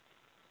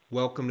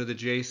Welcome to the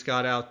J.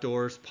 Scott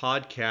Outdoors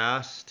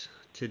podcast.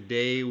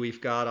 Today we've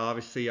got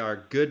obviously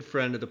our good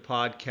friend of the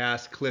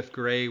podcast, Cliff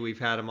Gray. We've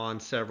had him on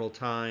several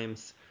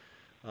times.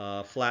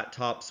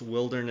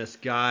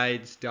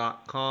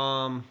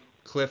 FlatTopsWildernessGuides.com.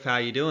 Cliff, how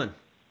you doing?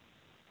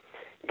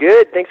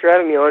 Good. Thanks for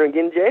having me on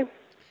again, Jay.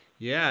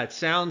 Yeah, it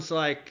sounds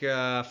like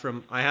I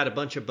had a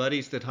bunch of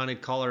buddies that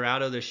hunted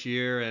Colorado this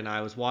year, and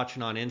I was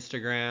watching on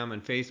Instagram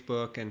and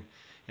Facebook and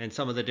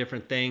some of the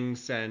different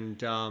things,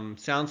 and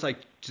sounds like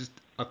just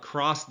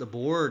across the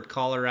board,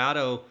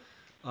 Colorado,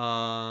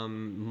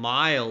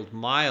 mild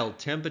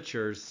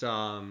temperatures.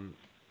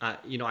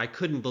 I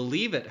couldn't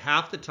believe it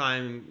half the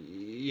time.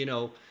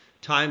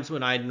 Times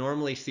when I'd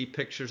normally see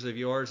pictures of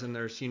yours, and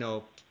there's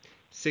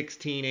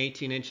 16,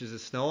 18 inches of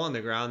snow on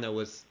the ground. It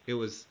was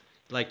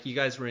like you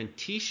guys were in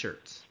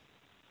t-shirts.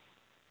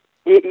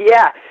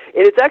 Yeah,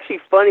 and it's actually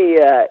funny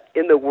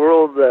in the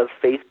world of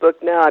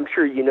Facebook now. I'm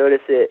sure you notice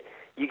it.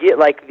 You get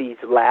like these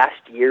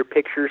last year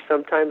pictures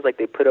sometimes, like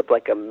they put up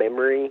like a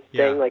memory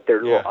thing, like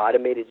their little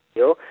automated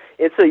deal.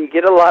 And so you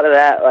get a lot of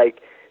that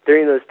like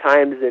during those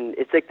times, and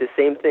it's like the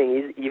same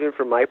thing. Even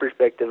from my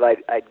perspective,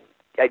 I'd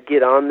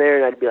get on there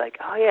and I'd be like,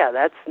 oh yeah,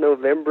 that's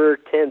November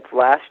 10th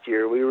last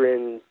year. We were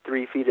in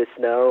 3 feet of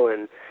snow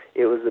and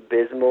it was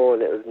abysmal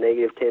and it was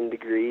negative 10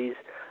 degrees.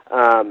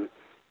 And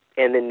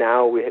then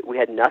now we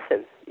had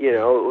nothing. It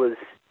was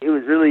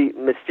really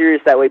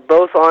mysterious that way.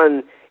 Both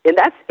on and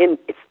that's and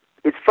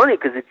it's funny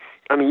because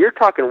you're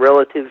talking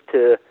relative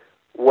to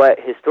what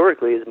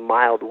historically is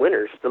mild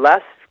winters. The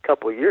last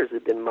couple of years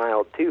have been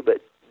mild too,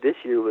 but this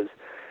year was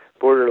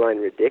borderline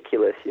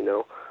ridiculous.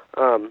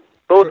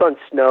 Both on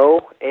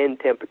snow and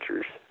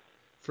temperatures.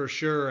 For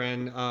sure,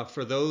 and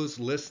for those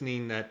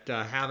listening that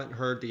haven't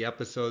heard the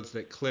episodes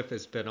that Cliff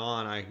has been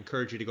on, I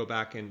encourage you to go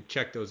back and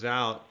check those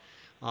out.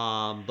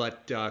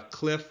 But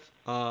Cliff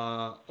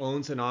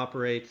owns and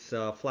operates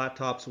Flat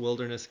Tops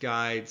Wilderness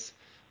Guides,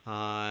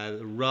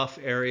 rough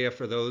area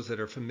for those that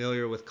are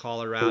familiar with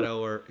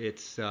Colorado, or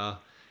it's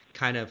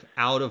kind of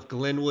out of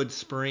Glenwood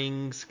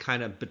Springs,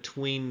 kind of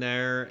between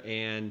there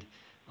and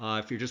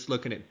if you're just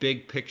looking at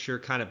big picture,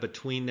 kind of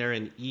between there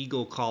and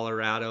Eagle,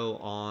 Colorado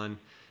on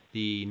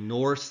the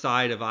north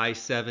side of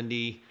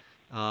I-70,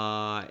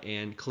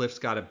 and Cliff's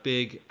got a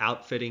big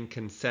outfitting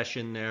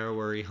concession there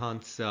where he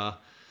hunts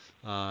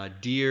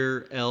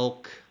deer,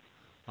 elk.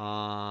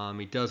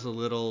 He does a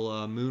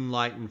little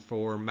moonlighting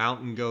for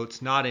mountain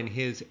goats, not in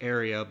his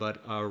area,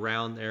 but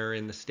around there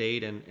in the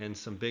state, and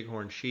some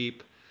bighorn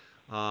sheep.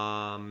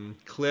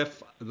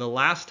 Cliff, the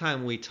last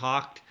time we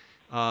talked,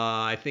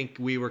 I think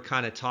we were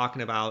kind of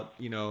talking about,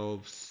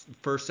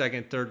 first,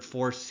 second, third,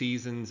 fourth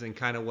seasons and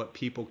kind of what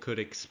people could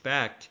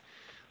expect.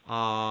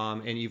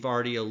 And you've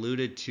already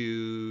alluded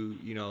to,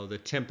 the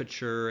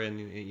temperature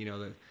and,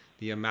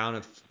 the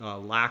amount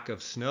of lack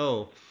of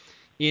snow.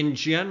 In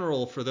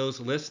general, for those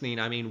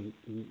listening,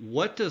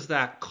 what does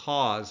that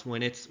cause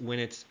when it's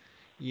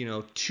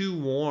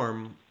too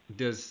warm?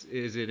 Is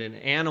it an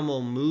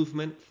animal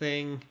movement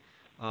thing?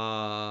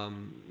 The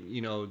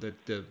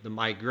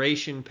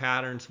migration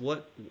patterns.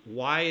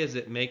 Why does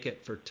it make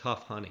it for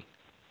tough hunting?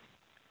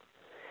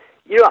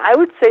 I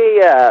would say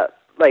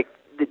like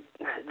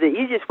the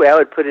easiest way I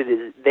would put it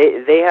is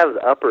they have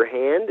the upper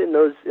hand in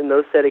those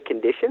set of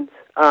conditions,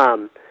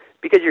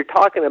 because you're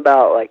talking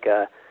about like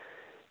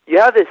you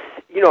have this,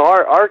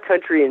 our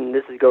country, and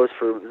this goes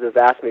for the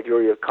vast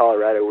majority of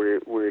Colorado, where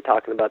we're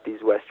talking about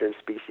these western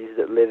species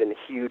that live in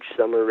huge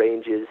summer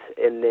ranges,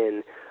 and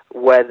then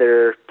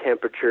weather,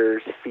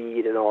 temperatures,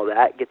 feed, and all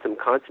that gets them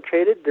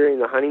concentrated during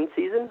the hunting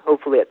season,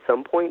 hopefully at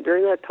some point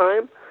during that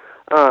time.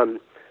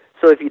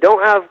 So if you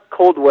don't have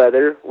cold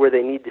weather where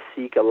they need to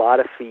seek a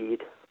lot of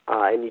feed,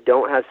 and you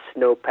don't have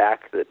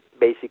snowpack that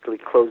basically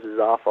closes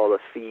off all the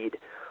feed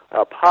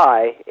up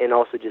high and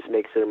also just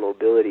makes their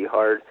mobility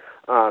hard,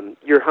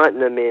 you're hunting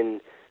them in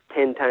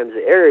 10 times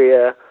the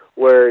area,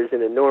 whereas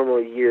in a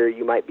normal year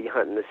you might be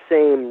hunting the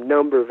same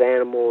number of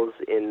animals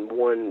in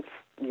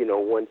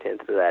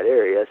one-tenth of that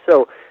area.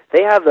 So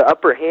they have the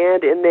upper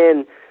hand, and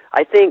then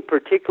I think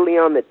particularly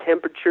on the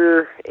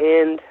temperature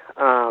end,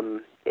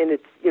 and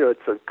it's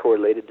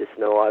correlated to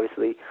snow,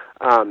 obviously,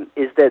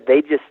 is that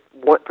they just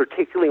want,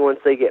 particularly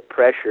once they get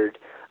pressured,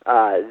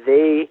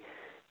 they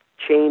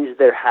change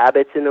their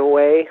habits in a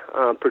way,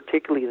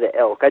 particularly the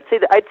elk. I'd say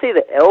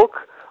the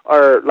elk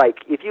are,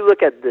 like, if you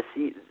look at this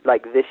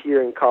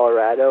year in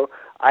Colorado,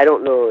 I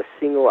don't know a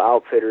single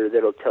outfitter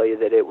that'll tell you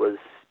that it was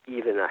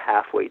even a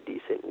halfway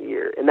decent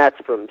year, and that's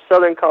from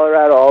southern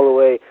Colorado all the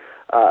way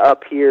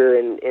up here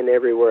and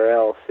everywhere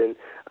else. And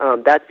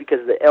that's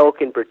because the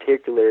elk in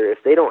particular,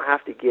 if they don't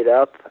have to get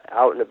up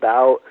out and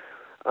about,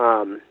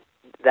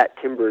 that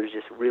timber is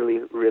just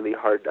really, really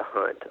hard to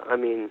hunt.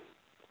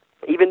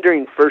 Even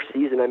during first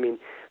season,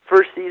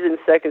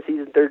 second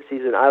season, third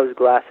season, I was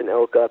glassing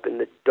elk up in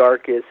the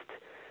darkest,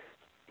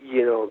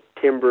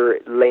 timber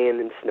laying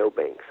in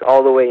snowbanks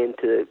all the way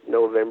into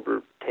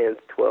November 10th,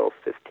 12th,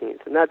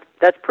 15th. And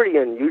that's pretty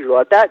unusual.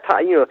 At that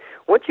time,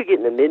 once you get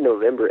into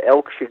mid-November,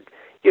 elk should,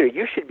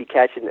 you should be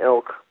catching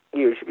elk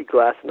you should be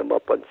glassing them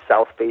up on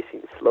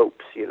south-facing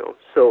slopes.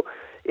 So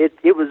it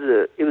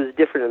was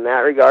different in that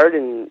regard,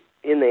 and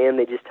in the end,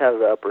 they just have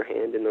the upper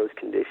hand in those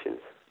conditions.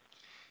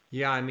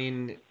 Yeah, I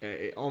mean,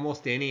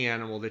 almost any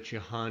animal that you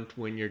hunt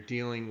when you're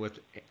dealing with,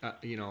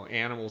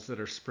 animals that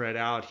are spread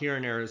out. Here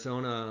in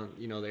Arizona,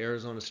 the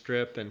Arizona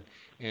Strip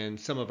and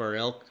some of our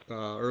elk,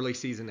 early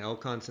season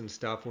elk hunts and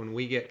stuff, when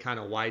we get kind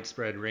of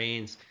widespread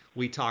rains,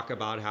 we talk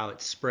about how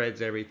it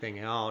spreads everything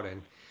out.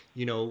 And,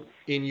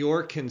 in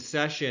your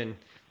concession,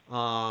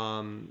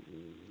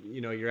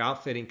 your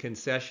outfitting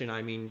concession,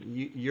 I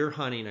mean, you're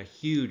hunting a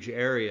huge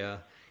area,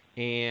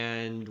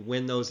 and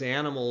when those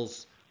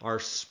animals are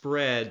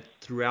spread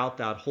throughout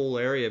that whole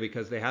area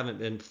because they haven't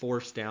been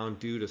forced down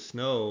due to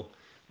snow.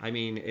 I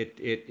mean,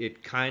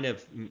 it kind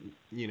of,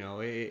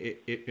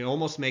 it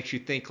almost makes you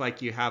think like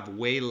you have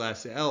way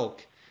less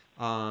elk.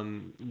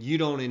 You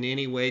don't in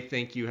any way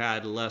think you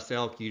had less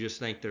elk. You just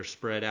think they're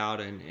spread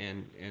out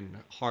and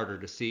harder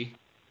to see.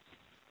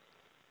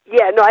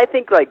 Yeah, no, I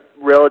think like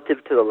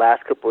relative to the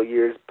last couple of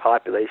years,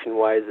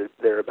 population-wise,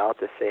 they're about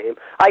the same.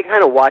 I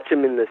kind of watch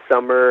them in the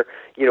summer.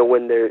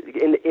 When they're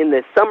in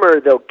the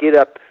summer, they'll get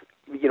up.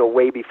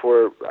 Way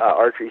before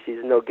archery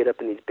season, they'll get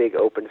up in these big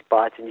open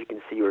spots, and you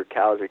can see where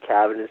cows are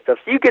calving and stuff.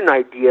 So you get an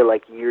idea,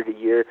 like year to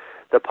year,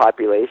 the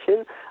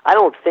population. I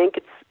don't think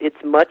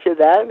it's much of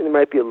that. I mean, there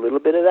might be a little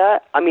bit of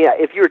that. I mean,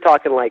 if you were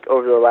talking like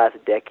over the last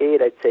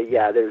decade, I'd say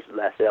yeah, there's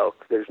less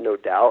elk. There's no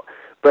doubt.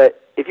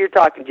 But if you're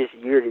talking just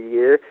year to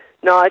year,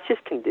 no, it's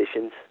just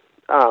conditions.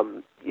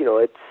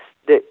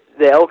 It's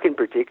the elk in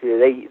particular.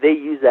 They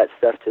use that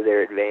stuff to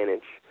their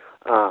advantage,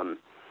 and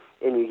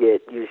you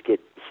just get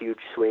huge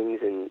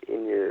swings in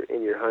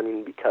your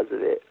hunting because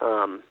of it.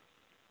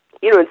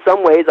 In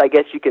some ways, I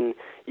guess you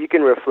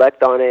can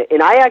reflect on it,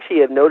 and I actually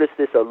have noticed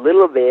this a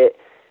little bit.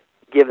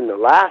 Given the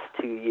last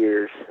 2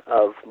 years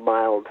of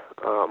mild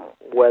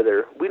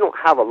weather, we don't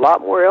have a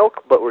lot more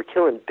elk, but we're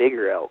killing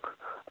bigger elk.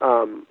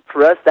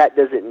 For us, that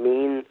doesn't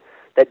mean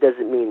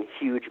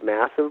huge,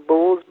 massive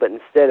bulls, but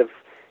instead of,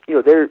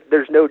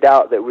 there's no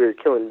doubt that we're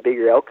killing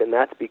bigger elk, and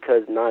that's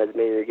because not as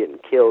many are getting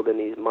killed in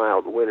these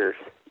mild winters.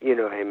 You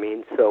know what I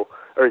mean? So,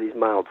 or these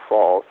mild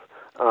falls.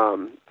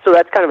 So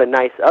that's kind of a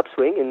nice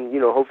upswing, and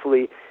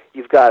hopefully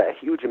you've got a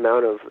huge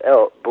amount of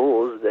elk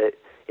bulls that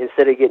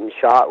instead of getting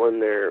shot when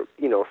they're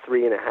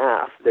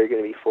 3.5, they're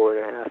going to be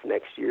 4.5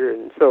 next year.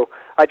 And so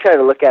I try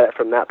to look at it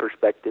from that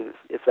perspective,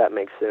 if that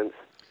makes sense.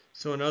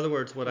 So in other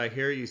words, what I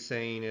hear you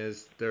saying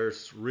is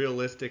there's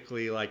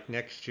realistically, like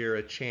next year,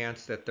 a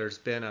chance that there's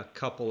been a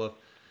couple of,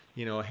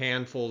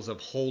 handfuls of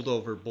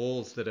holdover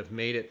bulls that have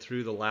made it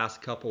through the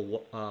last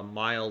couple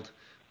mild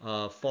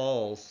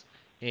falls,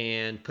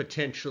 and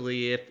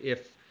potentially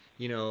if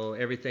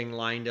everything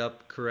lined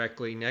up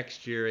correctly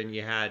next year and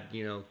you had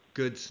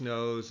good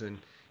snows and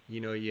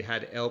you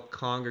had elk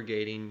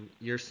congregating,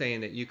 you're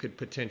saying that you could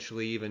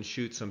potentially even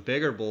shoot some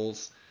bigger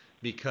bulls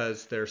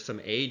because there's some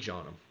age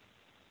on them.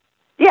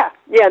 Yeah,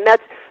 and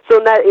that's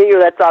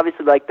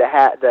obviously like the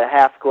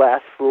half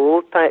glass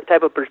full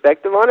type of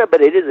perspective on it,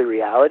 but it is a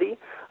reality.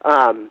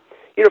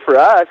 For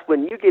us,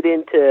 when you get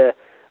into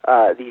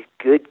these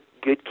good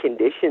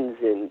conditions,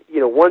 and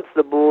once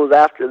the bulls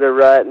after their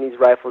rut and these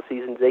rifle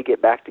seasons, they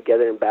get back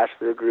together in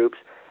bachelor groups,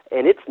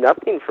 and it's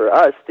nothing for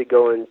us to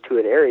go into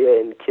an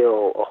area and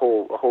kill a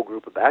whole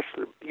group of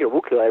bachelor.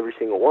 We'll kill every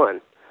single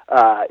one.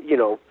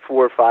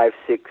 4, 5,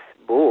 6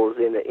 bulls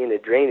in a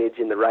drainage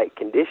in the right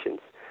conditions.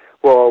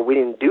 Well, we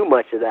didn't do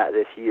much of that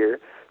this year.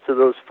 So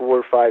those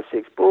 4, 5,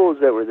 6 bulls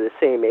that were the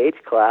same age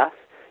class,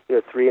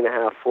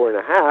 3.5,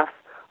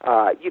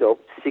 4.5,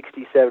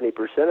 60,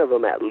 70% of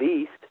them at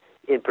least,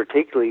 in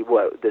particularly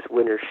what this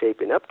winter's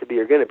shaping up to be,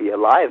 are going to be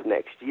alive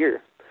next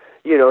year.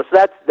 So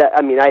that's that.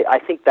 I mean, I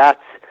think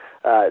that's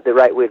the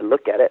right way to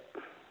look at it.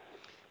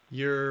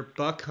 Your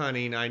buck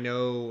hunting, I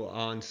know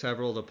on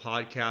several of the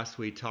podcasts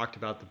we talked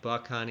about the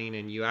buck hunting,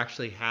 and you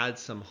actually had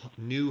some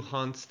new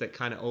hunts that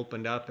kind of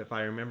opened up, if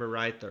I remember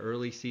right, the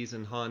early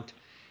season hunt,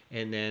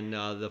 and then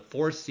the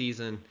fourth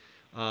season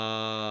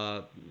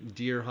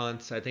deer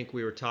hunts. I think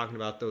we were talking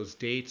about those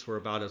dates were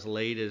about as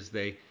late as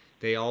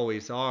they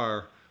always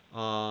are.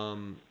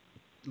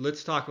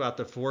 Let's talk about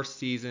the fourth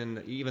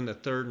season, even the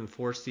third and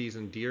fourth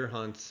season deer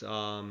hunts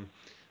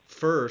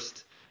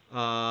first.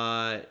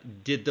 Were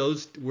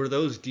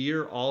those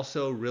deer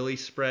also really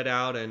spread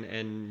out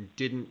and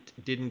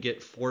didn't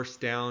get forced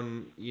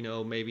down,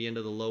 maybe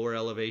into the lower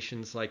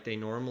elevations like they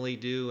normally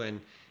do? And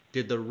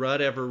did the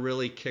rut ever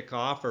really kick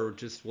off, or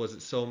just was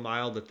it so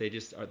mild that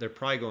they're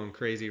probably going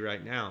crazy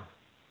right now?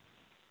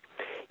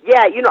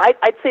 Yeah,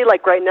 I'd say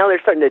like right now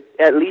they're starting to,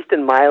 at least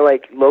in my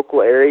like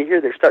local area here,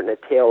 they're starting to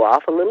tail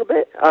off a little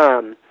bit.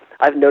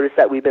 I've noticed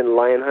that we've been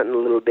lion hunting a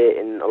little bit,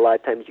 and a lot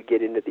of times you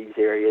get into these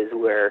areas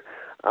where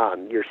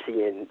you're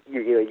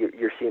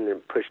seeing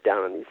them push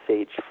down on these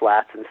sage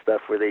flats and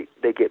stuff where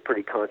they get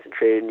pretty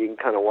concentrated, and you can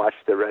kind of watch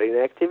the rutting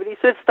activity.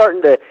 So it's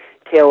starting to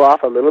tail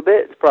off a little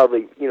bit. It's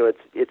probably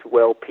it's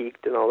well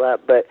peaked and all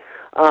that. But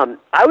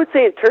I would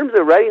say in terms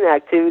of rutting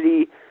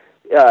activity,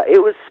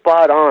 it was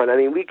spot on. I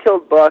mean, we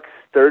killed bucks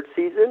third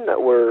season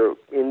that were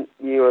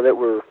that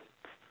were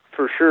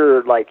for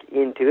sure like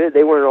into it.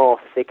 They weren't all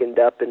thickened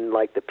up in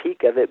like the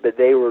peak of it, but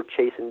they were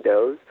chasing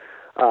does.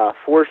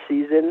 Fourth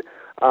season,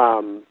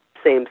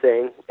 same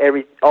thing.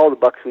 All the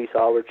bucks we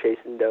saw were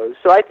chasing does.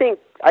 So I think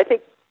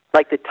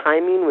like the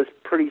timing was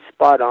pretty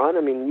spot on.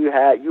 I mean, you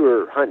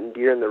were hunting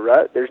deer in the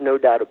rut. There's no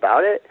doubt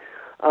about it.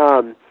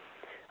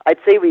 I'd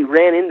say we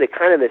ran into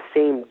kind of the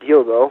same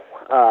deal though,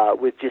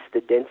 with just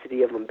the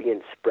density of them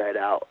being spread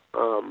out.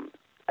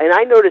 And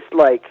I noticed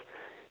like,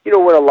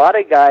 where a lot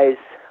of guys,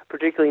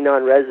 particularly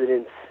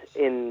non-residents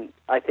in,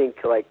 I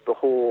think like the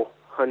whole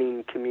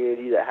hunting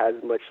community that has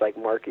much like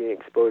marketing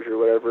exposure or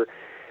whatever,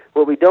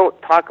 what we don't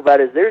talk about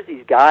is there's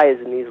these guys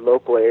in these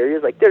local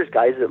areas, like there's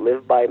guys that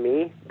live by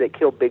me that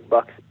kill big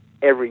bucks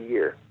every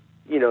year.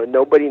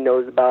 Nobody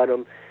knows about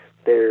them.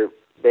 They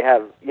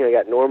have,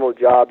 got normal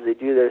jobs, they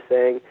do their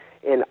thing,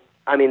 and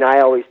I mean,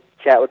 I always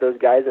chat with those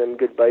guys and I'm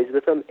good buddies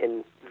with them,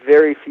 and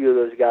very few of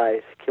those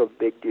guys killed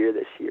big deer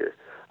this year.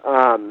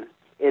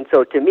 And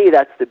so to me,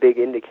 that's the big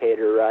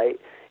indicator, right?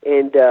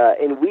 And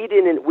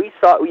we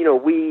saw,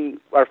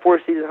 our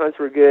 4-season hunts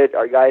were good.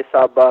 Our guys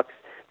saw bucks.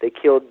 They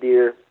killed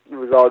deer. It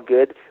was all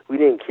good. We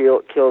didn't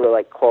kill the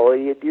like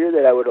quality of deer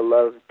that I would have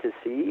loved to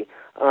see.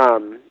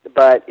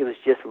 But it was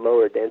just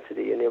lower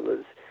density, and it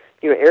was,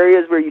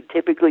 areas where you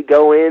typically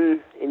go in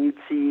and you'd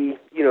see,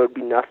 it'd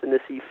be nothing to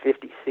see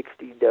 50,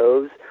 60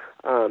 does.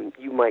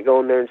 You might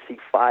go in there and see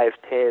 5,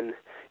 10.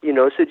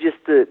 So just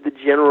the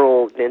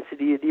general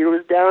density of deer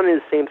was down,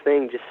 and the same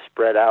thing, just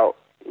spread out,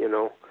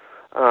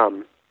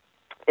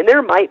 And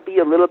there might be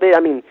a little bit, I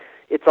mean,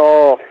 it's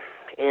all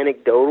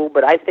anecdotal,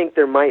 but I think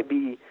there might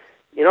be,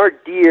 in our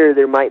deer,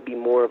 there might be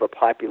more of a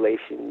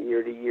population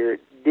year to year.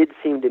 It did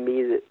seem to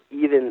me that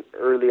even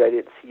early I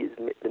didn't see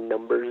the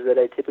numbers that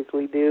I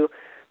typically do,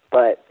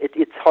 but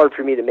it's hard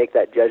for me to make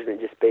that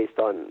judgment just based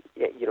on,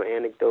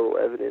 anecdotal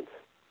evidence.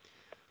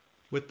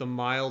 With the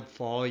mild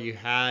fall you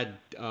had,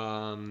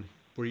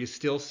 were you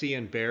still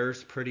seeing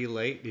bears pretty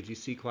late? Did you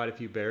see quite a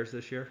few bears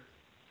this year?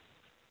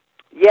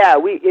 Yeah,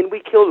 we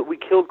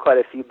killed quite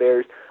a few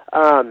bears.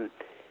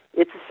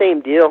 It's the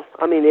same deal.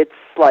 I mean, it's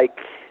like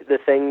the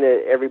thing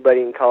that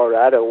everybody in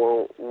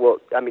Colorado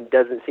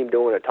doesn't seem to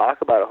want to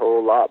talk about a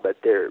whole lot,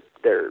 but there's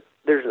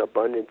an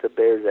abundance of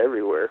bears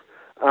everywhere.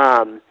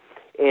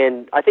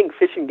 And I think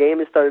Fish and Game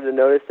has started to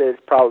notice that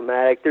it's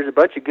problematic. There's a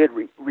bunch of good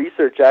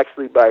research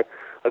actually by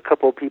a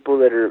couple of people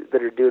that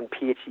are doing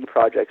PhD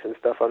projects and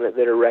stuff on it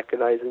that are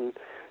recognizing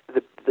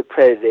the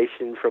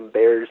predation from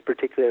bears,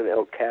 particularly on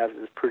elk calves,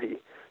 is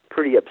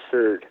pretty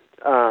absurd.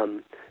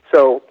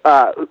 So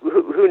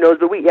who knows?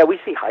 But we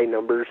see high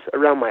numbers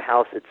around my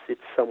house.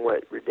 It's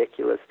somewhat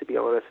ridiculous, to be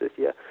honest with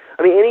you.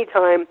 I mean,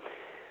 anytime,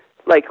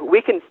 like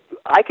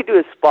I could do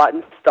a spot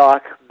and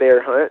stock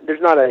bear hunt.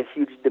 There's not a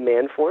huge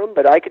demand for them,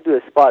 but I could do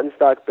a spot and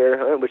stock bear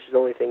hunt, which is the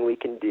only thing we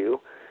can do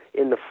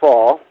in the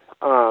fall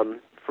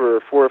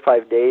for 4 or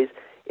 5 days,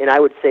 and I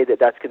would say that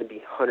that's going to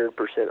be 100%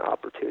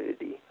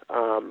 opportunity.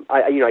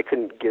 I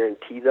couldn't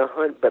guarantee the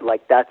hunt, but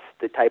like that's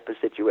the type of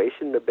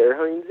situation the bear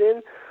hunting's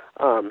in,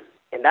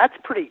 and that's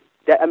pretty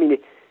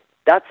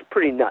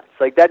nuts.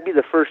 Like that'd be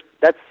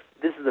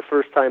this is the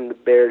first time the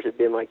bears have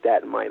been like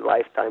that in my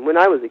lifetime. When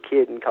I was a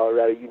kid in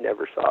Colorado, you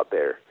never saw a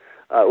bear,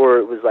 or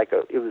it was like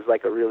a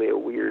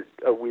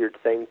weird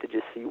thing to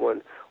just see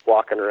one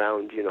walking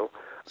around, So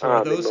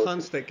are those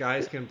hunts that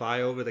guys can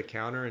buy over the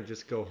counter and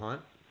just go hunt?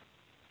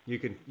 You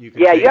can.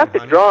 Yeah, you have to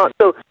draw.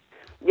 So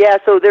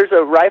there's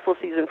a rifle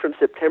season from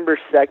September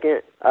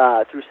 2nd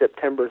through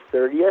September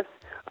 30th,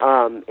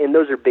 and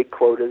those are big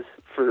quotas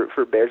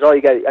for bears. All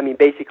you got,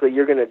 basically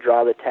you're going to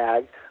draw the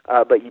tag,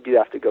 but you do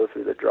have to go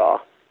through the draw.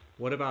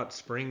 What about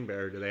spring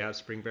bear? Do they have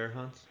spring bear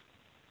hunts?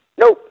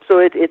 Nope. So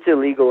it's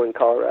illegal in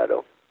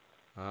Colorado.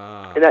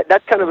 And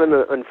that's kind of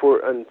an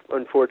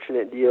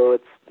unfortunate deal.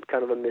 It's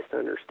kind of a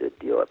misunderstood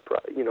deal. It's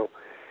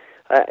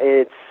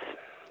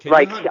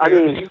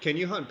can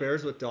you hunt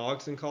bears with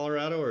dogs in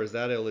Colorado, or is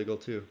that illegal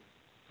too?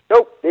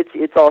 Nope,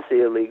 it's also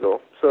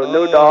illegal. So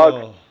no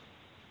dogs.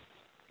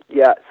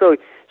 Yeah, so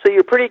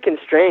you're pretty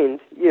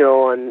constrained,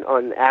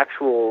 on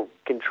actual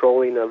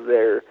controlling of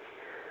their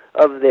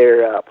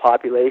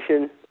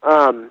population.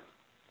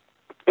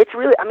 It's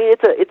really,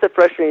 it's a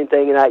frustrating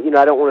thing, and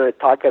I don't want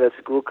to talk out of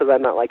school because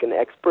I'm not like an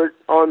expert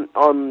on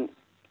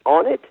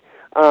it.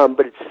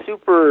 But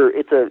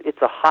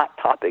it's a hot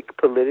topic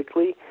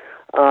politically.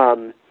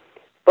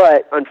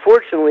 But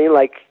unfortunately,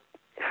 like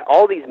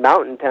all these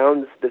mountain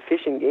towns, the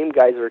Fish and Game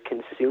guys are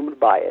consumed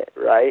by it,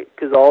 right?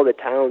 Because all the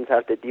towns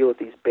have to deal with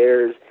these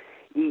bears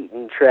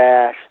eating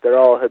trash. They're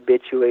all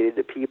habituated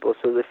to people.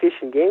 So the Fish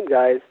and Game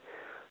guys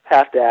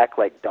have to act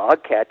like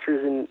dog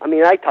catchers. And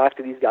I talk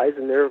to these guys,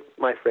 and they're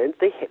my friends.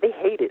 They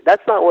hate it.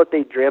 That's not what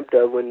they dreamt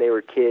of when they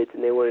were kids,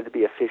 and they wanted to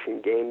be a Fish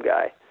and Game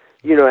guy.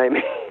 You know what I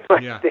mean?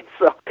 Yeah.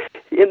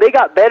 And they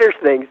got better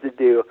things to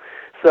do.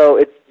 So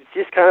it's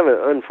just kind of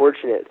an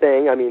unfortunate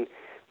thing.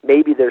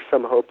 Maybe there's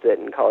some hope that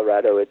in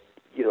Colorado,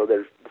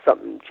 there's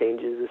something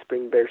changes, the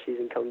spring bear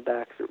season comes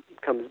back or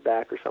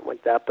something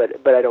like that.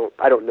 But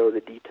I don't know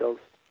the details.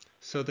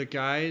 So the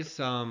guys,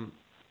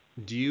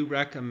 do you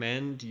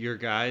recommend your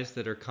guys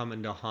that are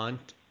coming to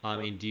hunt? I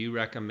mean, do you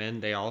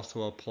recommend they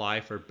also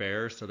apply for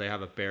bears so they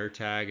have a bear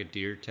tag, a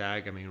deer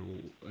tag, I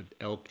mean, an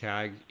elk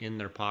tag in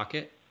their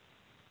pocket?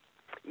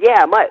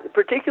 Yeah,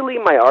 particularly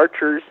my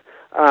archers.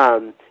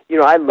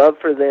 I love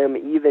for them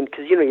even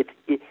because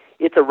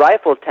it's a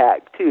rifle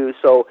tag too.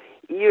 So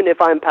even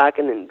if I'm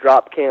packing in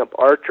drop camp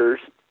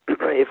archers,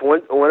 if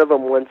one of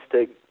them wants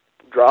to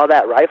draw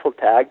that rifle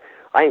tag,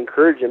 I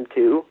encourage them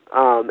to,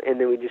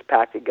 and then we just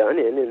pack a gun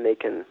in, and they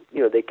can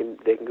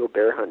go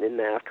bear hunting in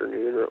the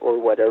afternoon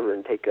or whatever,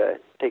 and take a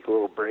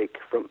little break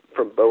from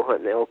bow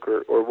hunting elk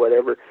or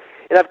whatever.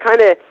 And I've kind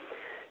of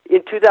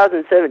in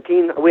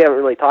 2017 we haven't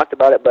really talked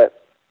about it, but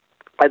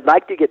I'd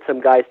like to get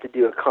some guys to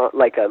do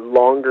a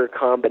longer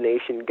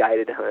combination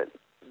guided hunt,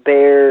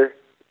 bear,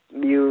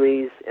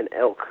 muleys, and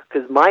elk,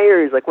 because my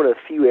area is like one of the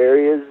few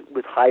areas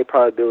with high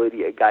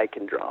probability a guy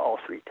can draw all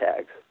three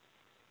tags.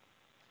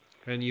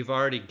 And you've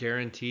already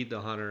guaranteed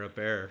the hunter a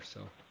bear,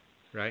 so,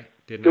 right?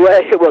 Didn't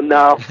I? Well,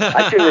 no,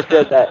 I shouldn't have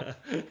said that.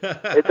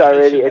 I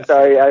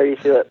already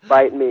feel it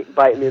biting me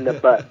in the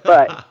butt.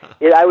 But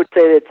I would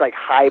say that it's like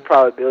high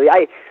probability.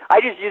 I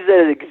just use that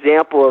as an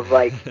example of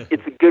like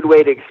it's a good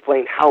way to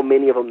explain how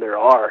many of them there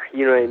are.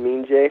 You know what I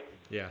mean, Jay?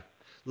 Yeah.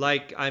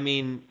 Like, I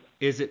mean,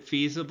 is it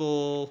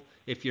feasible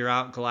if you're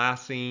out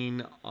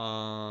glassing,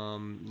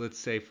 let's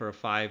say for a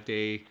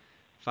 5-day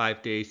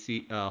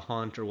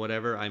hunt or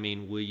whatever? I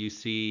mean, will you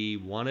see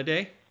one a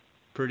day?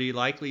 Pretty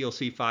likely you'll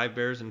see 5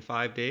 bears in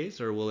 5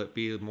 days, or will it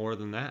be more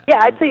than that? Yeah,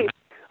 I'd say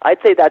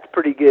that's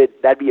pretty good.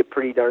 That'd be a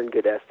pretty darn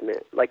good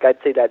estimate. Like I'd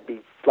say that'd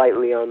be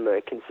slightly on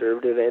the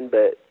conservative end,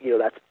 but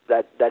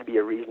that'd be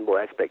a reasonable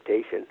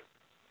expectation.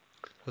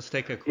 Let's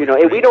take a quick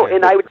and we don't. here.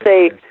 And I would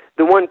say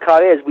the one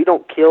caveat is we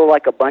don't kill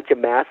like a bunch of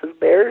massive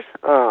bears.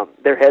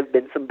 There have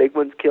been some big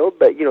ones killed,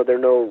 but they're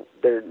no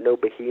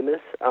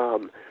behemoths.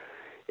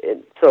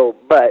 And so,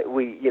 but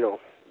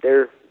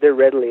they're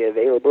readily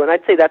available, and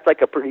I'd say that's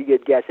like a pretty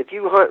good guess. If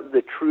you hunt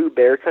the true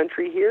bear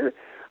country here,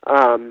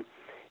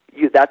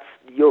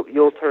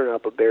 you'll turn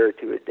up a bear or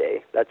two a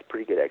day. That's a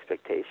pretty good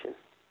expectation.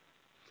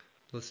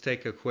 Let's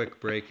take a quick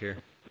break here.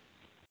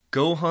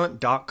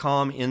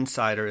 GoHunt.com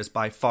Insider is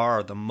by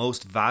far the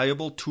most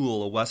valuable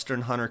tool a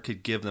Western hunter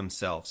could give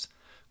themselves.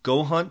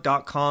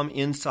 GoHunt.com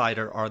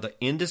Insider are the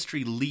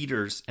industry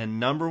leaders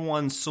and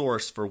 #1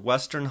 source for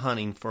Western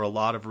hunting for a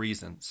lot of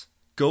reasons.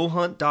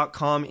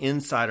 GoHunt.com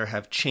Insider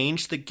have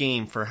changed the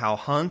game for how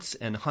hunts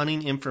and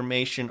hunting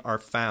information are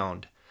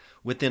found.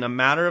 Within a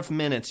matter of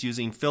minutes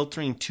using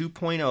Filtering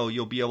 2.0,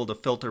 you'll be able to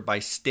filter by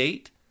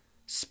state,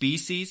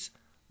 species,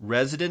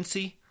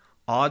 residency,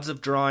 odds of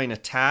drawing a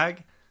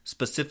tag,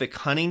 specific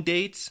hunting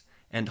dates,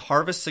 and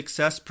harvest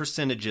success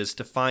percentages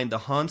to find the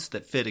hunts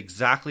that fit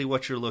exactly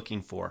what you're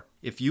looking for.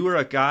 If you are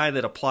a guy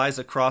that applies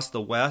across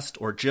the West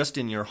or just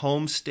in your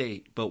home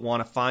state but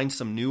want to find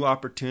some new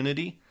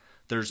opportunity,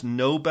 there's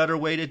no better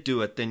way to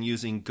do it than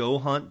using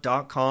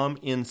GoHunt.com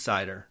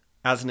Insider.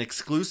 As an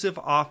exclusive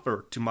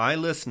offer to my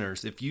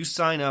listeners, if you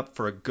sign up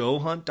for a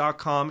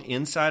GoHunt.com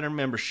Insider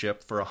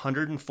membership for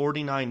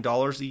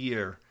 $149 a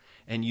year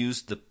and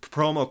use the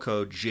promo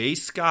code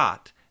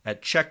JScott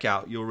at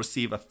checkout, you'll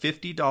receive a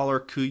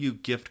 $50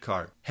 KUIU gift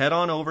card. Head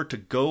on over to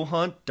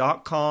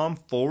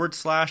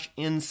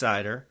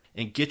GoHunt.com/insider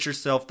and get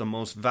yourself the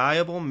most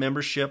valuable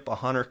membership a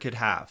hunter could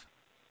have.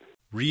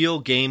 Reel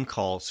game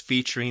calls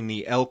featuring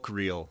the elk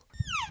reel.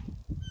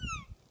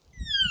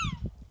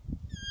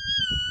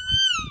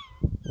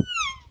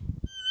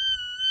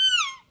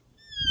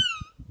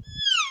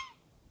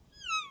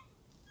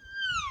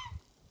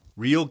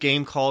 Reel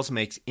Game Calls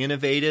makes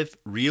innovative,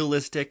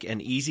 realistic,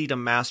 and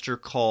easy-to-master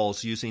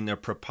calls using their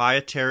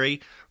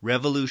proprietary,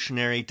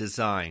 revolutionary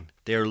design.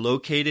 They are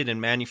located and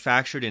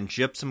manufactured in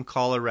Gypsum,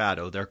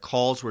 Colorado. Their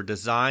calls were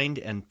designed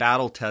and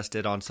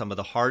battle-tested on some of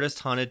the hardest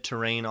hunted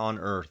terrain on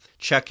Earth.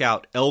 Check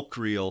out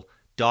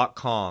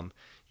elkreel.com.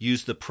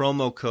 Use the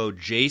promo code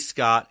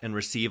JScott and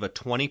receive a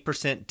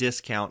 20%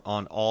 discount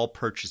on all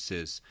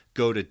purchases.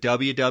 Go to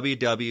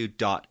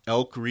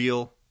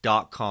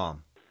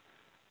www.elkreel.com.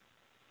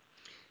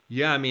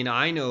 Yeah, I mean,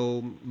 I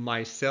know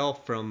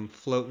myself from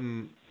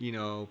floating,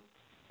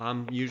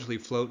 I'm usually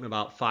floating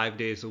about 5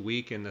 days a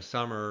week in the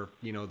summer,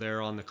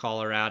 there on the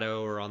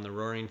Colorado or on the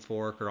Roaring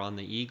Fork or on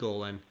the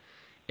Eagle. And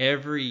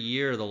every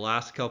year, the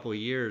last couple of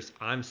years,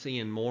 I'm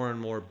seeing more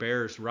and more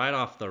bears right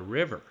off the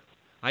river.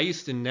 I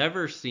used to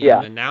never see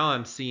them, and now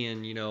I'm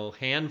seeing,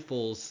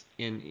 handfuls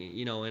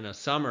in a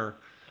summer.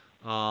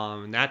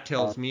 And that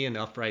tells me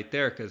enough right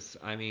there, because,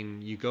 I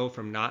mean, you go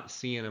from not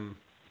seeing them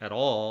at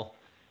all,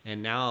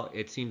 and now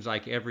it seems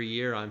like every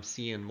year I'm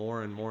seeing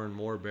more and more and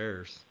more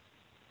bears.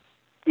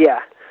 Yeah.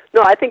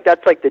 No, I think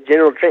that's like the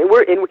general trend.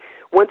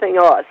 One thing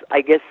else,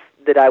 I guess,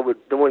 the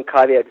one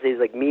caveat I'd say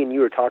is like me and you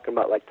were talking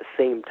about like the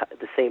same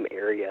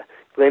area.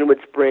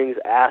 Glenwood Springs,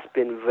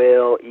 Aspen,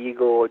 Vail,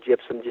 Eagle,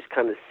 Gypsum just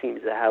kind of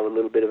seems to have a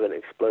little bit of an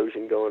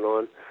explosion going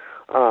on.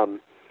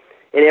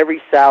 and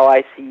every sow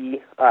I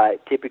see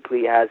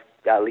typically has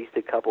at least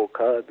a couple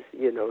cubs,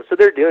 so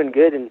they're doing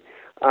good. And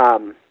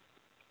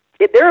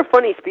they're a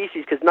funny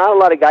species because not a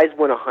lot of guys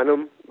want to hunt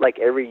them like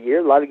every year.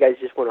 A lot of guys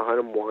just want to hunt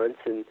them once,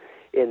 and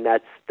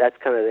that's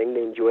kind of the thing.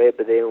 They enjoy it,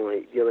 but they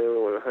only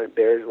want to hunt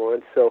bears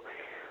once. So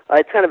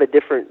it's kind of a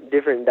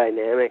different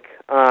dynamic.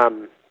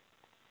 And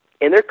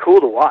they're cool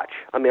to watch.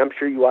 I mean, I'm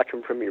sure you watch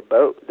them from your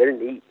boat. They're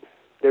neat.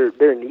 They're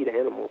a neat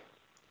animal.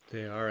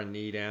 They are a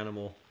neat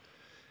animal.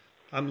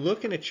 I'm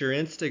looking at your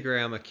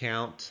Instagram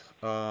account.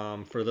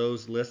 For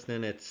those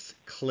listening, it's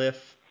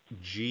Cliff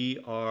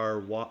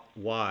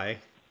Gry.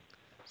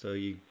 So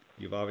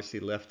you've obviously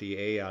left the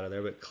A out of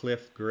there, but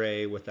Cliff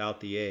Gray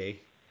without the A.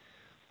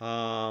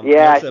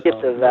 I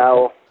skipped the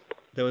vowel.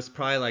 There was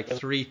probably like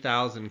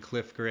 3,000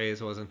 Cliff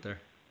Grays, wasn't there?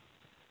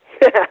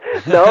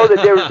 No,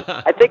 that there was.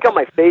 I think on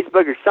my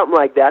Facebook or something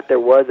like that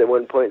there was at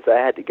one point, so I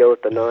had to go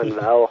with the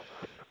non-vowel.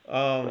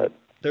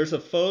 There's a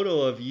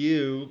photo of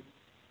you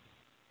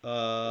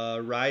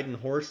riding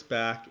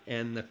horseback,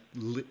 and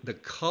the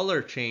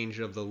color change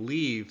of the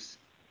leaves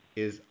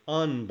is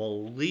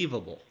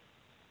unbelievable.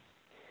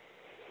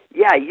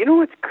 Yeah, you know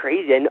what's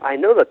crazy? I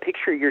know the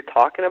picture you're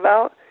talking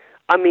about.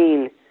 I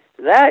mean,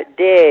 that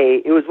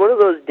day, it was one of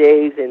those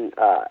days, and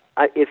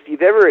if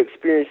you've ever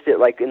experienced it,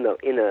 like in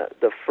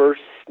the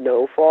first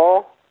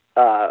snowfall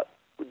that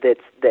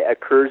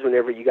occurs when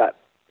you got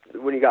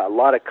a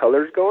lot of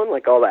colors going,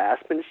 like all the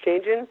aspens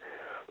changing.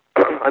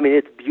 I mean,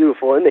 it's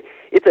beautiful, and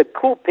it's a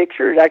cool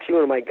picture. It's actually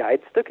one of my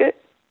guides took it,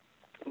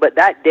 but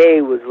that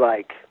day was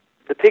like,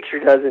 the picture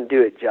doesn't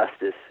do it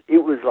justice. It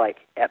was like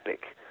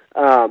epic.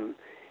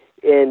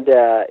 And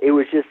it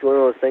was just one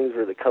of those things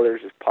where the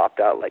colors just popped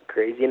out like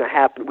crazy. And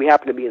we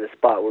happened to be in a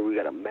spot where we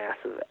got a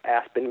massive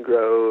aspen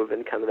grove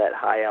and kind of that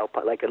high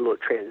alpine, like a little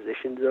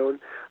transition zone.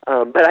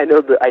 But I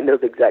know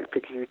the exact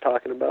picture you're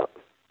talking about.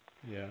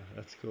 Yeah,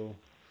 that's cool.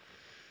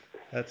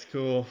 That's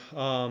cool.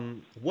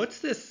 What's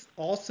this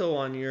also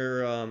on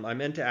your? I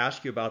meant to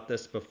ask you about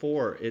this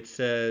before. It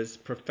says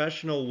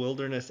professional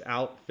wilderness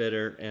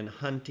outfitter and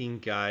hunting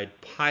guide,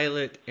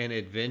 pilot and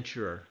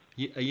adventurer.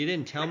 You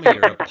didn't tell me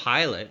you're a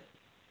pilot.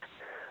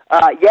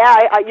 I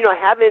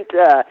haven't.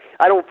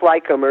 I don't fly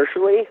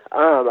commercially.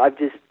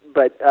 It's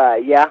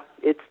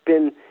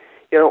been.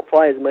 I don't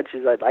fly as much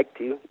as I'd like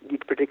to,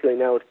 particularly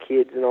now with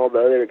kids and all the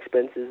other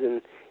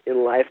expenses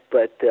in life.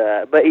 But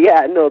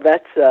yeah, no,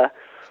 that's.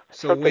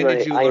 So when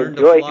did you learn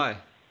to fly?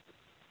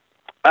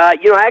 I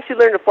actually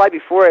learned to fly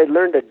before I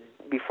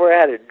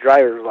had a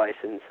driver's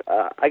license.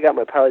 I got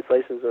my pilot's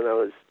license when I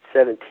was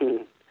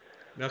 17.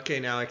 Okay,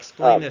 now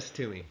explain this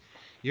to me.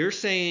 You're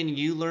saying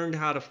you but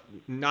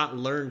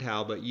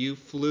you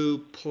flew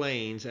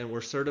planes and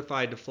were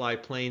certified to fly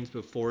planes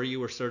before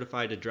you were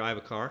certified to drive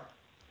a car?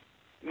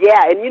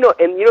 Yeah, and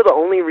the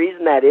only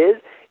reason that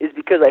is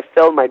because I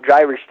failed my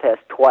driver's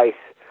test twice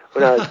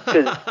when I was,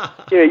 because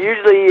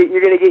usually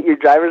you're going to get your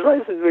driver's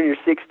license when you're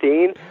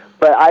 16,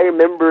 but I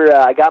remember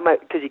I got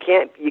because you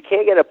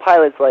can't get a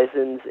pilot's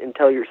license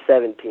until you're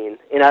 17,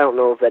 and I don't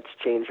know if that's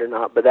changed or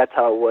not, but that's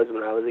how it was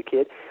when I was a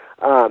kid.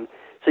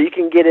 So you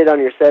can get it on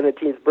your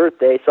 17th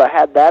birthday. So I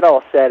had that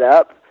all set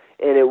up,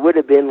 and it would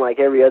have been like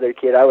every other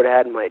kid. I would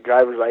have had my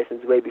driver's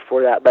license way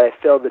before that, but I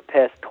failed the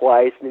test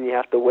twice, and then you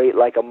have to wait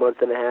like a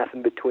month and a half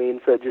in between.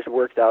 So it just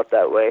worked out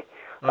that way.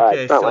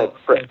 Okay, it's not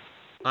so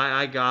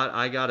I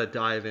got to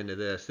dive into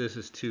this. This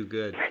is too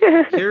good.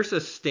 Here's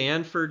a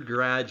Stanford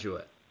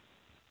graduate,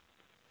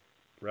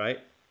 right?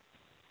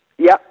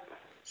 Yep.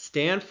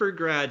 Stanford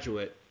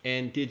graduate.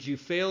 And did you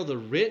fail the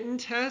written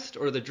test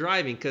or the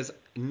driving? Because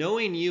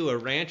knowing you, a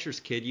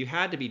rancher's kid, you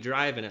had to be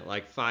driving at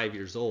like 5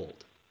 years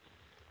old.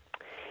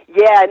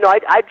 Yeah, no,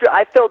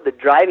 I failed the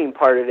driving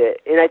part of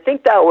it, and I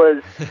think that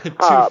was too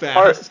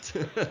fast.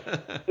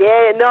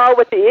 Yeah, no,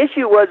 what the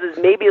issue was is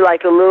maybe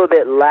like a little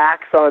bit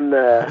lax on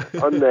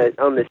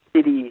the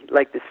city,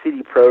 like the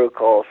city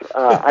protocols.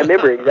 I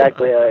remember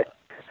exactly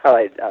how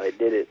I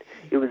did it.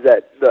 It was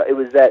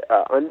that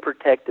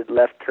unprotected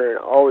left turn.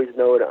 I always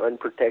know what an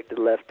unprotected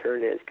left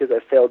turn is because I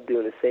failed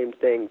doing the same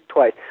thing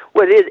twice.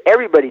 What it is,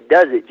 everybody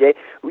does it, Jay.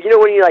 You know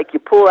when you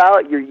pull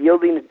out, you're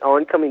yielding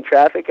oncoming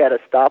traffic at a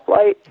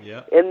stoplight,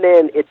 yeah. And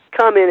then it's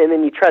coming, and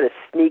then you try to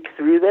sneak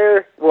through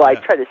there. Well, yeah.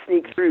 I tried to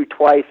sneak through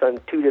twice on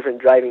 2 different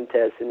driving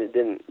tests, and it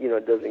didn't.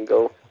 It doesn't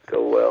go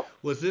well.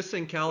 Was this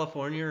in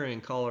California or in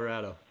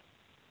Colorado?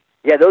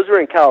 Yeah, those were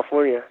in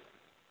California.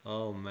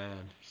 Oh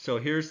man! So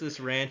here's this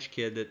ranch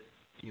kid that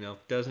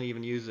doesn't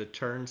even use a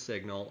turn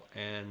signal,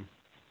 and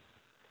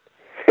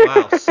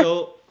wow.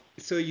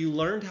 So you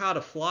learned how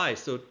to fly.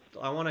 So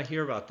I want to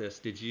hear about this.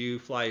 Did you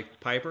fly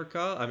Piper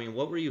Cub? I mean,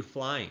 what were you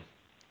flying?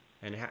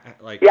 And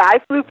Yeah, I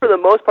flew for the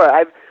most part.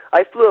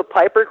 I flew a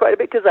Piper quite a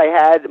bit because I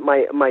had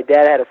my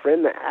dad had a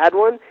friend that had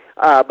one.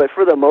 But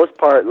for the most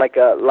part, like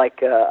a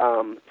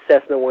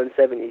Cessna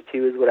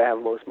 172 is what I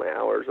have most of my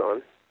hours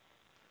on.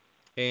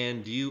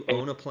 And do you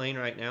own a plane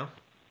right now?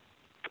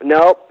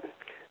 Nope,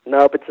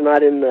 it's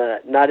not in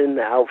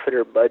the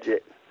outfitter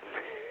budget.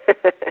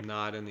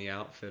 Not in the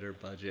outfitter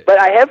budget. But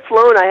I have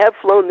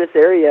flown this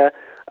area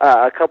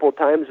a couple of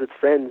times with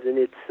friends, and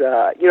it's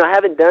I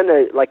haven't done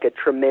a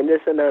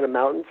tremendous amount of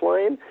mountain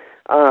flying.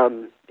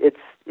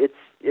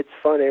 It's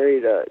fun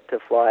area to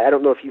fly. I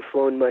don't know if you've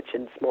flown much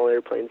in small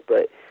airplanes,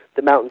 but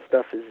the mountain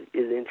stuff is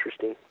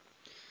interesting.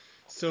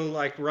 So,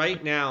 like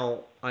right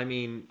now, I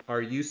mean,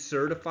 are you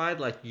certified?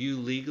 Like you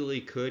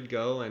legally could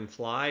go and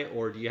fly,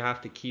 or do you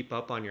have to keep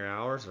up on your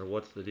hours, or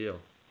what's the deal?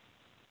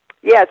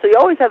 Yeah, so you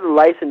always have the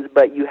license,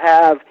 but you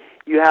have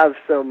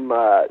some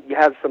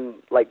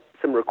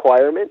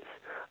requirements,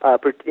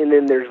 and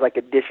then there's like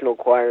additional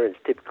requirements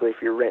typically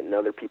if you're renting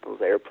other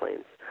people's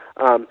airplanes.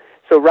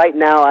 So right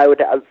now,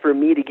 for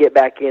me to get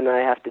back in, I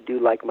have to do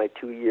like my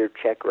 2-year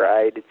check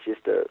ride. It's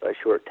just a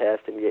short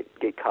test and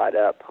get caught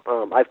up.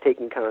 I've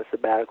taken kind of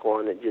sabbatical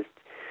on it. Just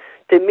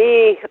to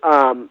me,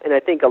 and I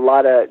think a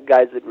lot of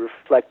guys would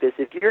reflect this.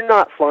 If you're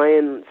not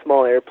flying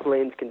small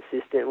airplanes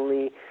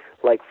consistently,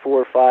 like 4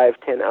 or 5,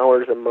 10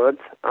 hours a month,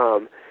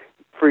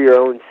 for your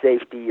own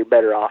safety, you're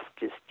better off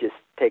just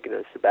taking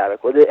a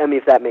sabbatical. I mean,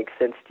 if that makes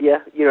sense to you,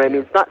 you know what I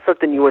mean. It's not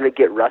something you want to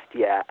get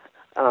rusty at.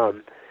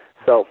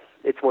 So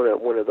it's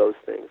one of those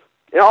things.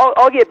 And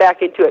I'll get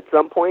back into it at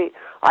some point.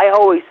 I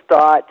always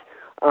thought,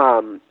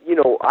 it'd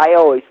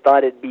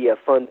be a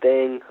fun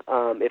thing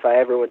if I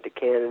ever went to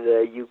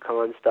Canada,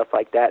 Yukon, stuff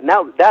like that. And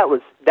that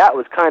was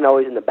kind of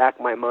always in the back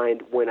of my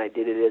mind when I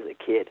did it as a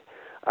kid.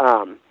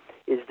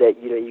 Is that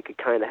you could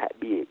kind of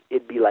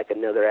it'd be like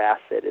another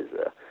asset as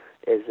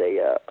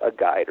a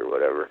guide or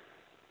whatever.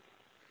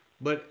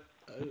 But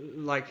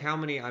like how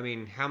many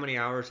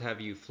hours have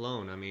you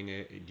flown? I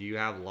mean, do you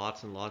have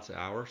lots and lots of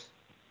hours?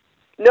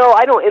 No,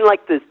 I don't. In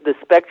like the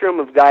spectrum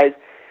of guys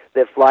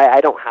that fly, I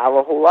don't have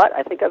a whole lot.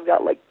 I think I've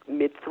got like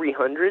mid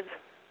 300s.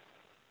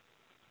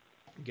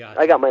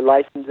 Gotcha. I got my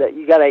license at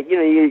you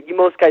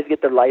most guys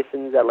get their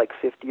license at like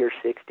 50 or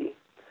 60.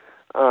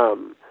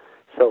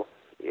 So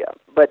yeah,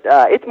 but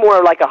it's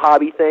more like a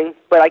hobby thing.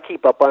 But I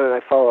keep up on it.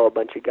 I follow a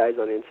bunch of guys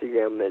on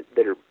Instagram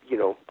that are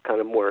kind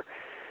of more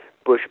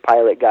bush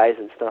pilot guys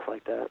and stuff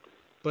like that.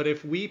 But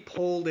if we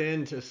pulled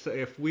in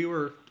if we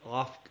were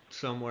off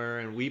somewhere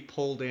and we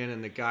pulled in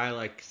and the guy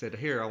like said,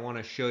 "Here, I want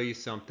to show you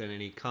something,"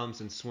 and he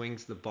comes and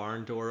swings the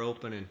barn door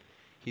open and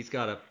he's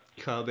got a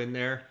cub in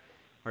there,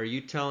 are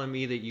you telling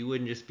me that you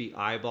wouldn't just be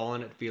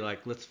eyeballing it, be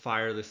like, "Let's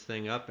fire this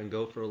thing up and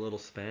go for a little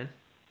spin"?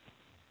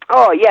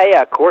 Oh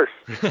yeah, of course,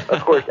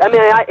 of course. I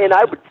mean,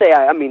 I would say,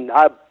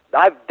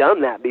 I've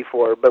done that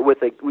before, but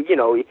with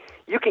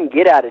you can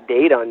get out of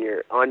date on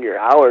your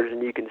hours,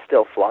 and you can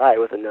still fly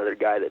with another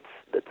guy that's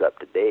up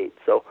to date.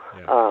 So,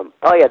 yeah.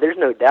 There's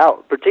no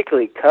doubt.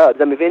 Particularly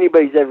Cubs. I mean, if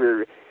anybody's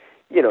ever,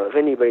 have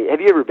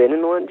you ever been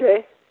in one,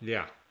 Jay?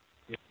 Yeah.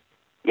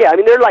 Yeah, I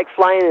mean, they're like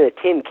flying in a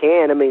tin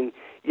can. I mean,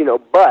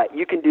 but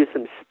you can do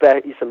some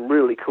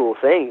really cool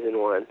things in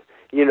one.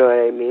 You know what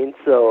I mean?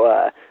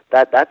 So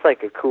that's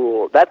like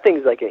that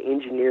thing's like an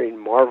engineering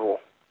marvel.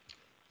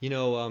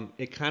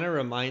 It kind of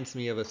reminds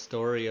me of a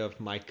story of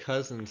my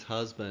cousin's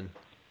husband.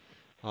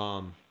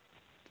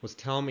 Was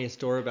telling me a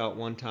story about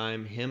one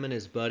time him and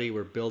his buddy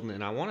were building,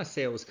 and I want to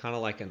say it was kind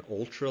of like an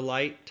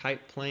ultralight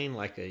type plane,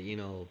 like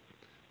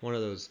one of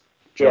those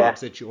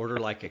jobs that you order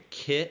like a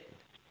kit.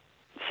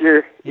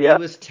 Sure. Yeah.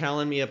 He was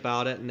telling me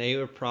about it, and they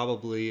were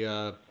probably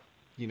a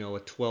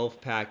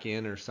 12-pack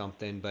in or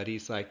something. But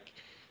he's like,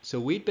 so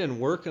we'd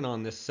been working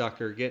on this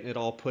sucker, getting it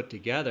all put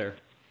together,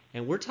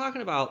 and we're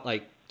talking about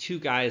like two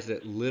guys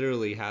that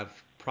literally have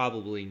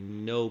probably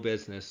no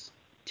business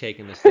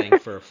taking this thing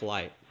for a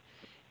flight.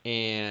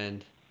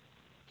 And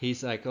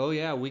he's like, "Oh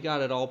yeah, we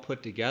got it all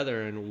put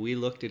together," and we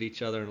looked at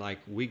each other and like,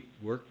 we're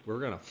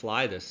gonna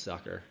fly this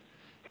sucker.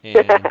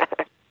 And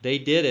they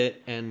did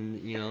it,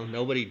 and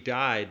nobody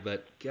died,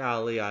 but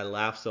golly, I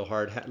laughed so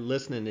hard.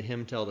 Listening to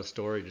him tell the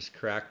story just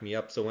cracked me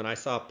up. So when I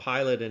saw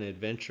Pilot and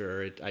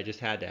Adventure, I just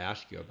had to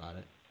ask you about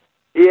it.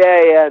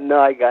 Yeah, no,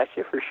 I got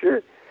you for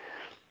sure.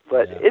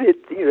 But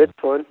it's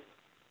fun.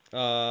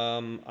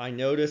 I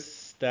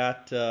noticed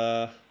that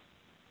the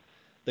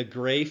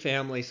Gray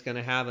family's going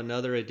to have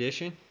another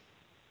edition.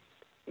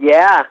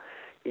 Yeah,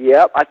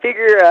 yep. I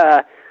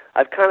figure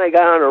I've kind of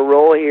got on a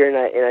roll here, and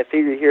I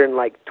figure here in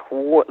like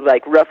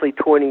roughly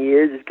 20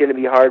 years, it's going to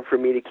be hard for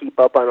me to keep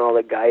up on all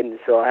the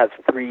guidance. So I'll have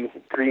three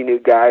new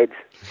guides.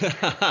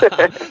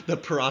 The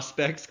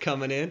prospects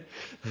coming in.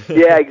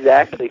 Yeah,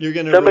 exactly. You're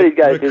going to somebody's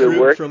got to do the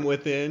work from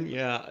within.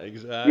 Yeah,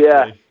 exactly.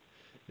 Yeah,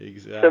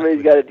 exactly.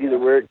 Somebody's got to do the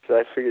work. So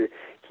I figure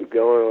keep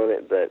going on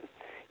it. But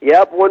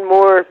yep, one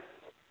more.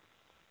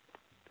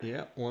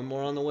 Yeah, one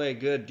more on the way.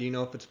 Good. Do you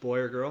know if it's boy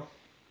or girl?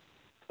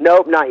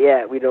 Nope, not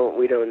yet. We don't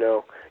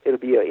know. It'll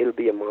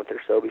be a month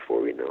or so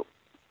before we know.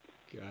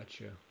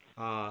 Gotcha.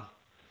 I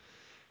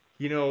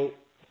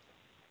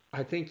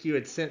think you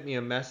had sent me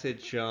a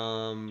message.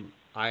 I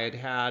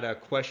had a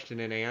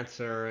question and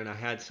answer, and I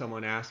had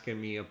someone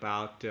asking me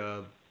about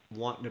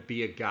wanting to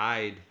be a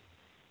guide,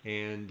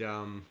 and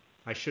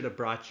I should have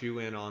brought you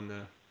in on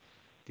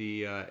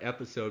the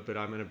episode, but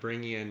I'm going to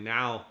bring you in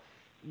now.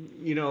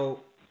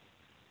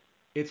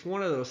 It's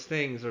one of those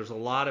things. There's a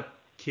lot of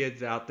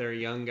kids out there,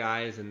 young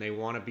guys, and they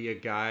want to be a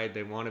guide,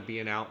 they want to be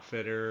an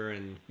outfitter,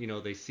 and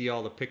they see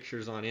all the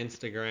pictures on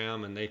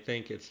Instagram and they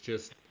think it's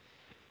just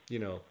you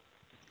know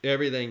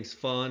everything's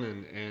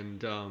fun,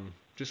 and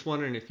just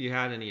wondering if you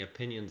had any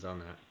opinions on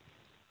that.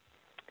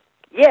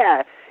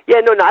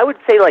 No, I would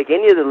say like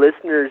any of the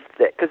listeners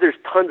that, because there's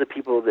tons of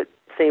people that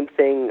same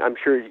thing. I'm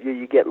sure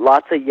you get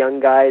lots of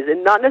young guys,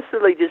 and not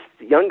necessarily just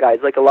young guys,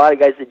 like a lot of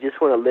guys that just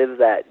want to live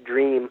that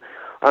dream.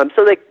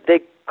 So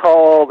they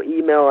call,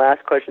 email,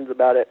 ask questions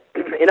about it,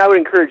 and I would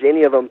encourage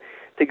any of them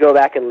to go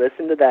back and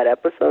listen to that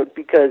episode,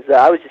 because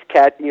I was just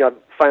I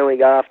finally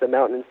got off the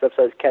mountain and stuff,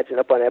 so I was catching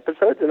up on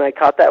episodes, and I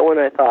caught that one,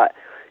 and I thought,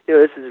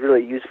 this is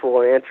really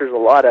useful and answers a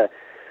lot of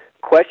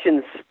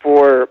questions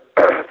for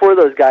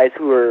those guys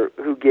who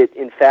get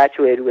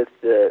infatuated with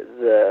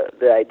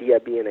the idea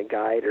of being a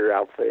guide or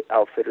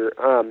outfitter.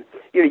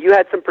 You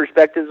had some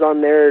perspectives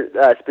on there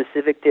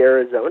specific to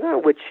Arizona,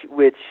 which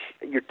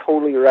you're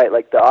totally right.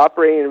 Like the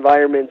operating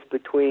environments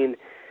between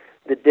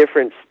the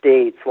different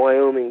states,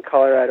 Wyoming,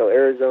 Colorado,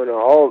 Arizona,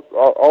 all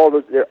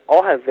those, they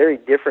all have very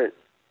different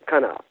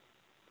kind of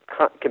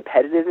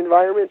competitive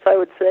environments, I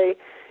would say.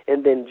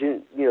 And then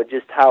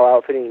just how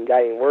outfitting and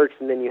guiding works,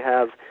 and then you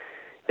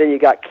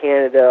got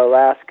Canada,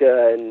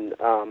 Alaska, and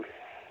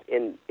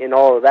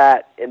all of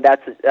that, and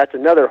that's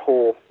another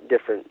whole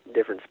different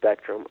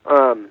spectrum.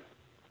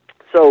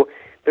 So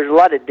there's a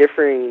lot of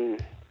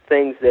differing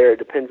things there. It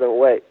depends on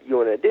what you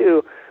want to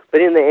do,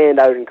 but in the end,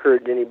 I would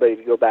encourage anybody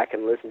to go back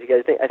and listen,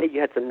 because I think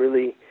you had some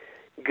really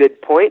good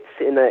points.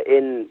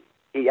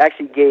 It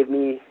actually gave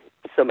me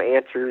some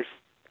answers.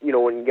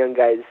 When young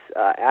guys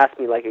ask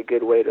me like a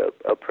good way to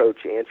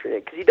approach answering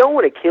it, because you don't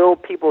want to kill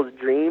people's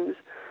dreams.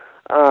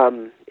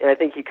 And I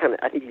think you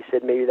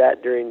said maybe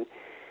that during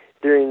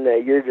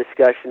your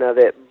discussion of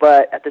it.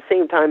 But at the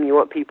same time, you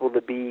want people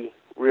to be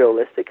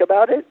realistic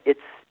about it.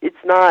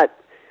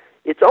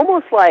 It's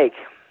almost like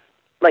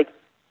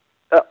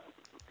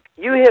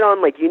you hit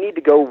on, like, you need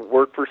to go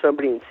work for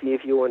somebody and see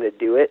if you want to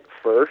do it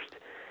first,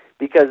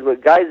 because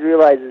what guys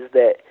realize is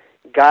that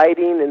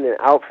guiding and then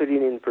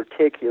outfitting in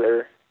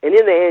particular, and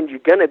in the end,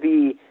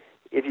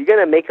 if you're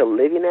gonna make a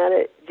living at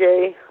it,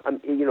 Jay,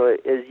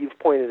 as you've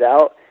pointed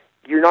out,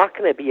 you're not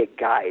going to be a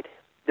guide.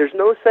 There's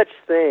no such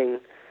thing,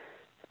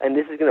 and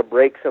this is going to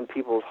break some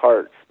people's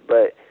hearts,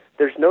 but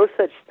there's no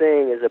such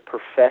thing as a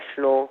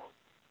professional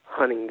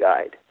hunting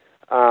guide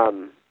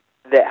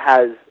that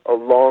has a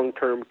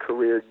long-term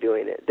career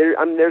doing it.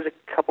 There's a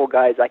couple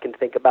guys I can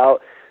think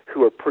about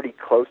who are pretty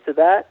close to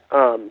that.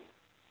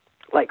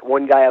 Like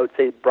one guy, I would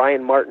say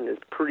Brian Martin is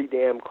pretty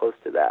damn close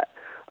to that,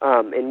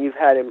 and you've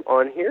had him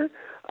on here.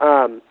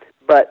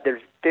 But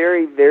there's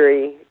very,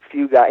 very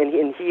few guys,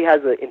 and he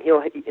has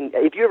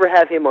if you ever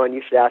have him on,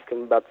 you should ask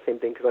him about the same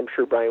thing, because I'm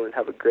sure Brian would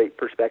have a great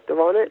perspective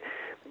on it.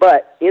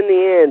 But in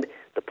the end,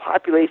 the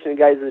population of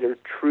guys that are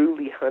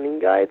truly hunting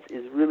guides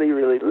is really,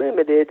 really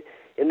limited,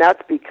 and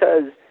that's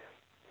because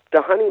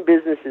the hunting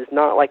business is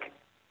not like,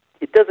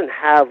 it doesn't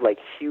have like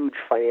huge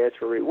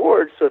financial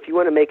rewards. So if you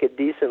want to make a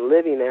decent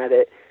living at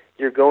it,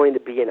 you're going to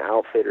be an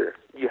outfitter.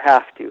 You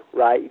have to,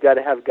 right? You got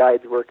to have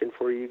guides working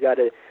for you. You got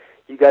to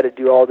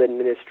do all the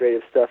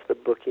administrative stuff, the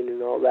booking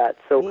and all that.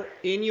 So, well,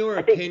 in your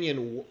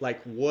opinion,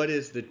 like, what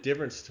is the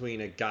difference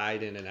between a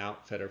guide and an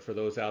outfitter for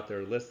those out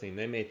there listening?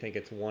 They may think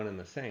it's one and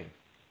the same.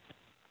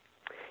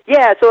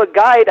 Yeah, so a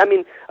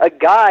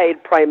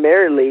guide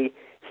primarily,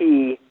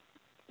 he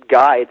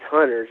guides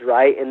hunters,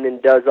 right, and then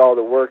does all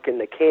the work in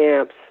the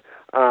camps,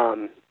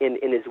 and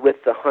is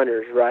with the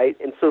hunters, right?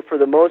 And so for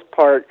the most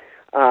part,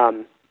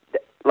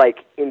 like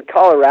in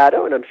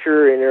Colorado, and I'm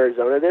sure in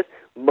Arizona,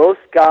 most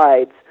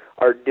guides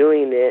are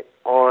doing it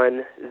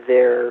on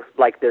their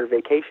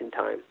vacation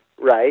time,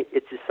 right?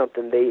 It's just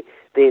something they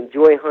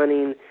enjoy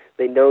hunting.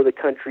 They know the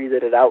country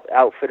that an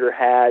outfitter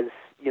has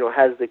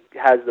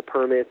the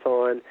permits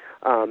on,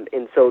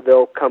 and so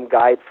they'll come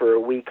guide for a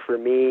week for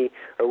me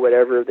or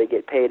whatever. They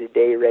get paid a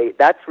day rate.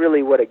 That's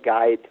really what a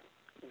guide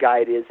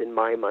is in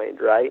my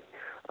mind, right?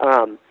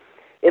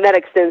 And that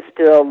extends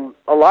to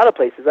a lot of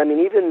places. I mean,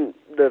 even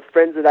the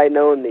friends that I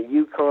know in the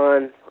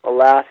Yukon,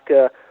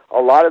 Alaska,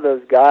 a lot of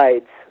those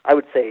guides, I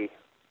would say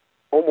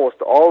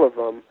almost all of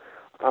them,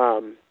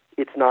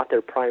 it's not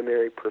their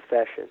primary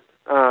profession.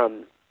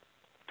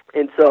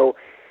 And so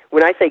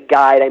when I say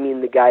guide, I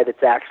mean the guy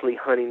that's actually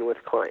hunting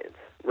with clients,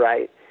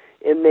 right?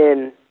 And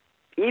then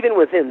even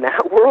within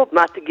that world,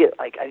 not to get,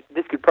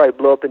 this could probably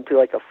blow up into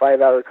like a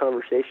 5-hour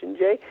conversation,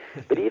 Jay,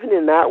 but even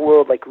in that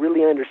world, like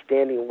really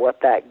understanding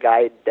what that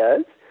guide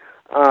does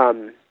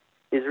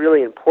is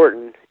really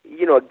important.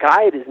 A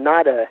guide is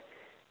not a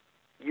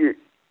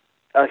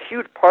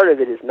huge part of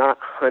it is not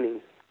hunting,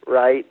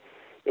 right?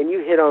 And you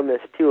hit on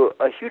this too.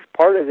 A huge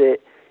part of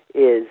it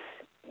is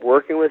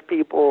working with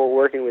people,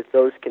 working with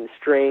those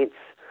constraints,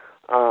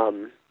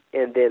 and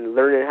then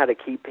learning how to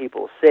keep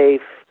people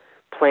safe,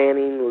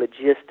 planning,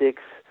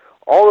 logistics,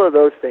 all of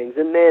those things.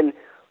 And then,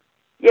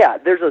 yeah,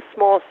 there's a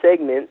small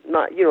segment,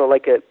 not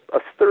like a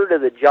third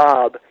of the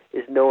job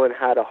is knowing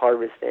how to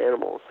harvest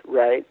animals,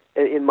 right?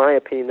 In my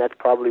opinion, that's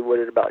probably what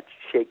it about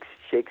shakes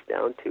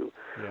down to.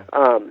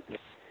 Yeah.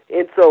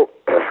 And so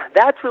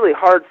that's really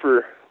hard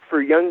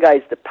for young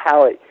guys to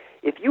palate.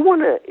 If you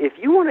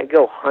wanna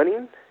go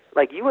hunting,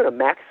 like you wanna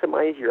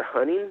maximize your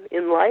hunting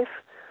in life,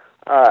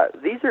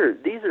 these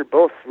are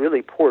both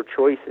really poor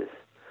choices.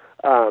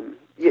 I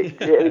mean,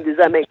 does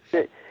that make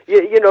sense?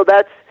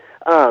 That's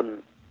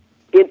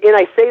and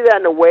I say that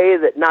in a way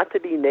that not to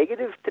be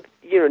negative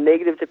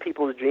to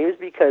people's dreams,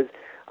 because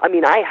I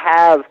mean I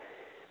have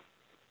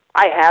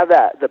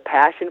the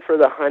passion for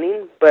the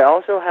hunting, but I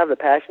also have the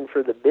passion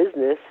for the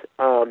business,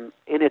 and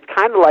it's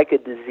kind of like a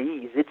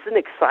disease. It's an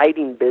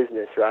exciting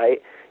business,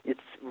 right?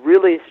 It's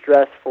really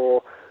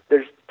stressful.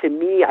 To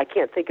me, I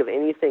can't think of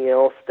anything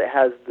else that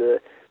has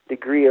the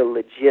degree of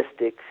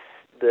logistics,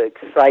 the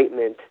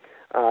excitement,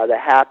 the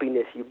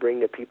happiness you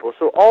bring to people.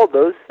 So all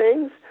those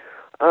things,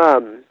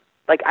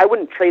 like I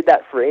wouldn't trade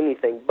that for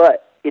anything.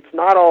 But it's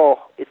not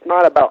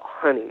about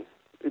hunting.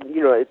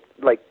 It's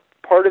like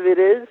part of it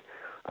is.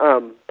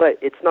 But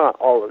it's not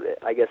all of it,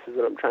 I guess is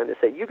what I'm trying to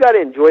say. You got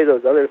to enjoy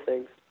those other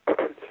things.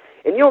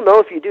 And you'll know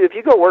if you do. If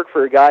you go work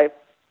for a guy,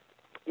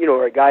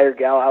 or a guy or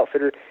gal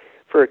outfitter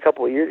for a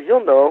couple of years,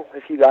 you'll know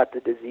if you got the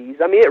disease.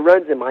 I mean, it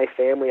runs in my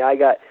family.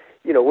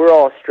 We're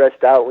all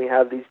stressed out. We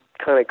have these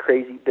kind of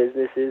crazy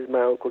businesses.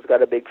 My uncle's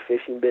got a big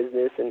fishing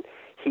business, and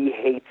he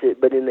hates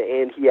it, but in the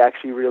end, he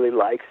actually really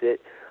likes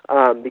it,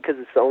 because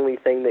it's the only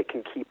thing that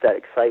can keep that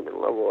excitement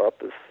level up.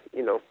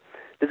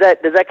 Does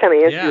that kind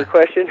of answer your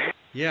question?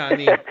 Yeah, I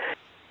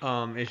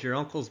mean, is your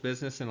uncle's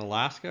business in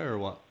Alaska or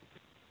what?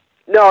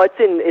 No,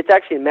 it's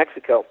actually in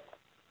Mexico.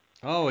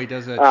 Oh, he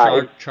does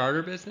a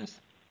charter business?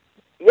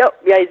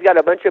 Yep, yeah, he's got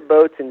a bunch of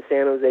boats in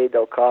San Jose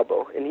del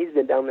Cabo, and he's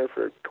been down there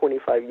for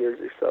 25 years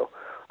or so.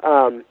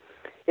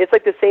 It's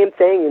like the same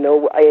thing,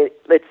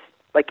 it's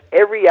like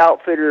every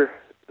outfitter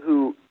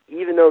who,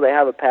 even though they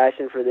have a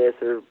passion for this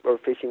or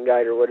fishing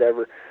guide or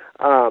whatever,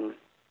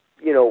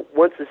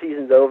 once the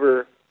season's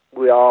over,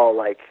 we're all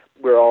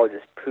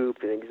just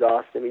pooped and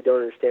exhausted, and we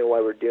don't understand why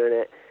we're doing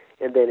it.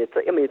 And then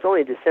it's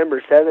only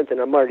December 7th, and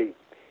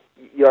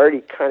you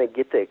already kind of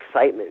get the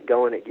excitement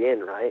going again,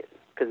 right?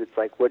 Because it's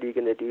like, what are you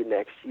going to do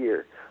next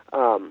year?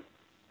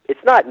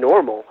 It's not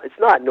normal. It's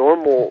not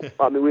normal.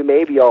 I mean, we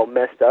may be all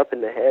messed up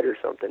in the head or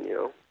something,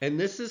 And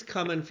this is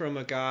coming from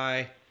a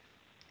guy,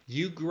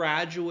 you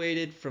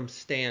graduated from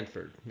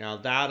Stanford. Now,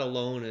 that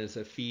alone is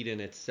a feat in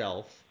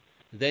itself.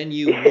 Then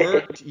you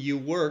you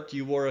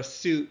wore a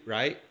suit,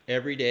 right,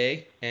 every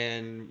day,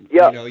 and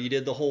yep. You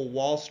did the whole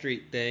Wall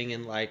Street thing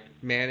and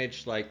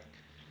managed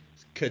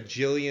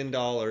cajillion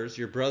dollars.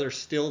 Your brother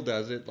still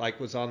does it,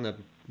 was on the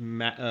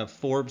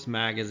Forbes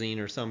magazine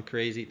or some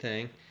crazy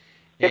thing.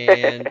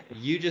 And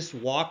you just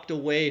walked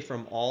away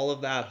from all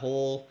of that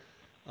whole.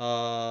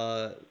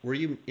 Were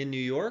you in New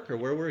York or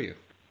where were you?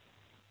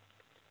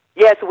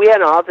 Yeah, so we had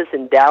an office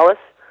in Dallas.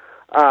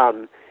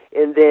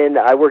 And then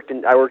I worked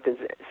in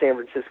San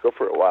Francisco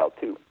for a while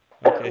too.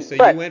 Okay, so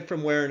you went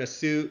from wearing a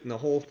suit and the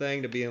whole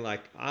thing to being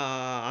like,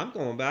 I'm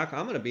going back.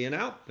 I'm going to be an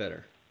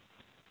outfitter.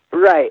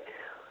 Right.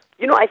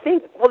 I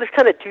think there's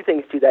kind of two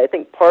things to that. I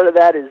think part of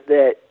that is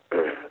that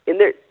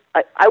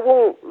I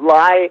won't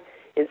lie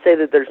and say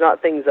that there's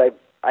not things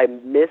I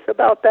miss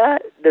about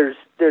that. There's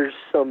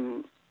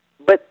some,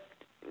 but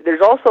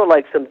there's also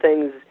some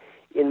things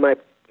in my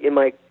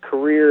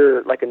career,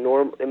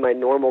 in my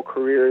normal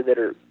career, that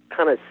are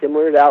kind of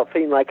similar to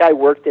outfitting. I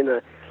worked in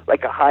a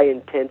high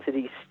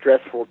intensity,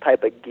 stressful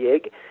type of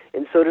gig,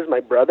 and so does my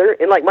brother.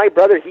 And my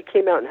brother, he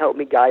came out and helped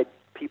me guide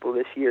people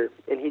this year,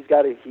 and he's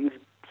got a huge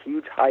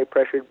high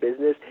pressured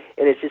business,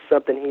 and it's just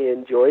something he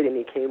enjoyed, and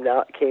he came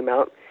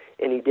out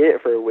and he did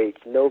it for a week.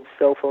 No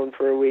cell phone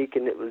for a week,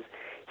 and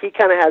he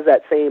kind of has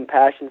that same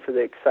passion for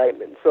the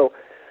excitement. So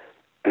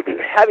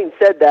having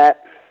said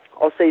that,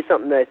 I'll say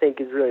something that I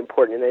think is really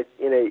important,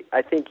 and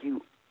I think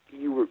you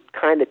were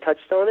kind of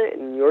touched on it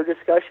in your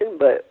discussion,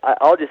 but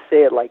I'll just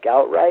say it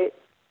outright,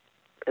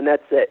 and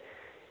that's that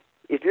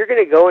if you're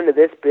going to go into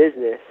this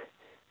business,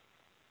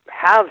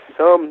 have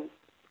some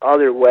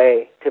other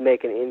way to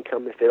make an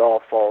income if it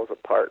all falls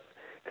apart.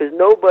 Because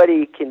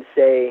nobody can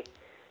say,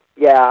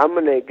 yeah, I'm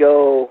going to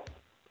go.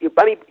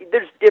 I mean,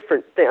 there's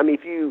different things. I mean,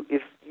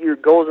 if your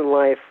goals in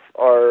life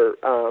are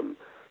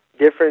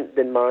different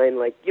than mine,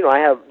 I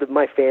have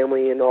my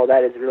family and all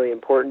that is really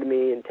important to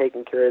me, and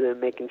taking care of them,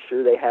 making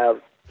sure they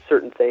have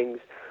certain things,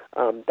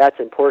 that's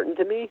important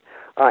to me.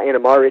 And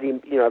I'm already,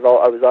 I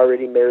was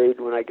already married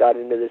when I got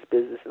into this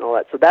business and all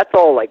that. So that's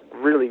all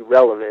really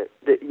relevant.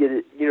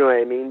 You know what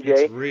I mean,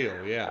 Jay? It's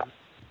real, yeah.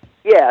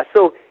 Yeah.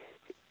 So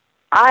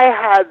I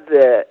had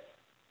the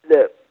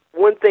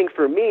one thing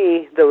for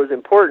me that was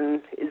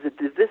important is that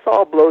if this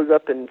all blows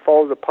up and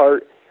falls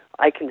apart,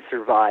 I can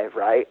survive,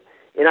 right?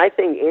 And I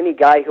think any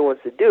guy who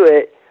wants to do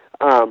it,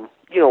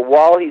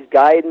 while he's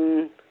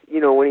guiding,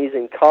 when he's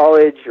in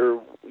college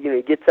or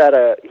he gets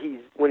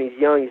when he's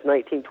young, he's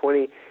 19,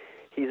 20,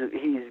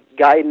 he's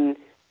guiding.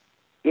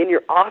 In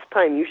your off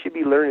time, you should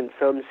be learning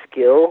some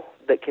skill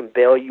that can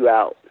bail you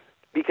out,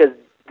 because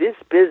this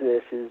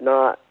business is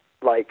not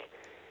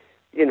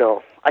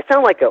I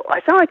sound like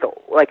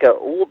a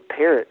old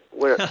parent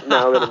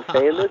now that I'm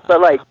saying this,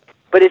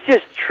 but it's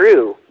just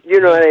true. You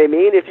know what I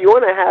mean? If you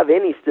want to have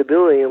any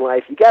stability in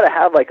life, you got to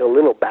have like a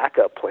little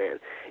backup plan.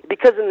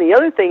 Because then the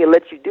other thing it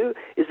lets you do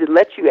is it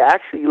lets you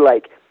actually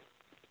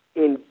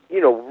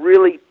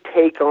really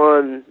take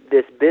on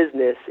this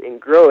business and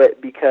grow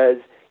it, because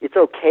it's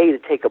okay to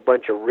take a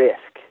bunch of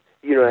risk.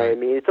 You know what I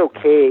mean? It's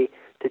okay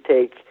to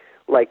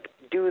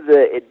do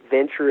the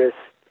adventurous,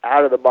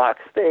 out-of-the-box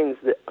things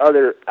that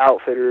other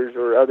outfitters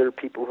or other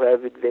people who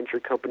have adventure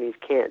companies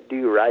can't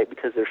do, right?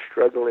 Because they're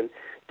struggling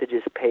to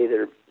just pay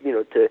their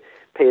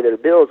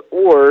bills,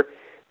 or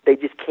they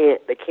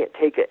can't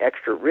take an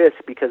extra risk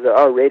because they're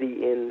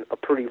already in a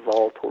pretty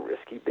volatile,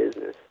 risky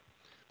business.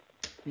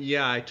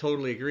 Yeah, I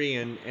totally agree.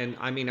 And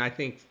I mean, I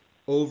think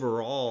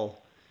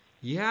overall,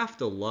 you have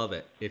to love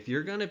it. If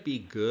you're going to be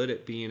good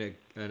at being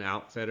an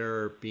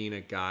outfitter or being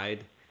a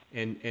guide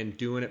and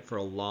doing it for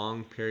a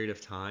long period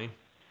of time,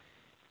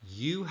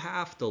 you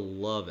have to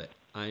love it.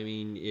 I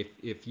mean,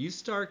 if you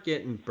start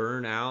getting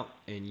burnt out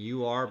and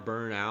you are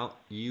burnt out,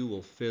 you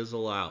will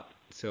fizzle out.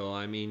 So,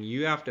 I mean,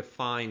 you have to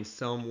find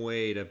some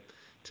way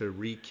to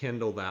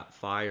rekindle that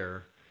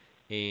fire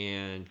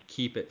and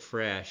keep it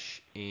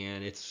fresh.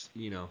 And it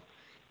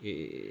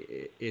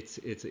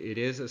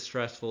is a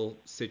stressful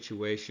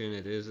situation.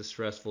 It is a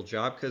stressful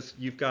job because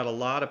you've got a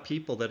lot of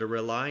people that are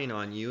relying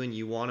on you, and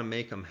you want to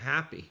make them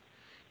happy.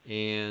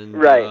 And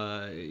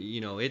right.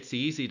 It's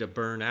easy to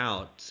burn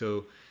out.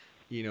 So,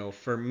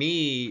 for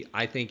me,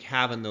 I think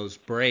having those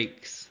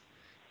breaks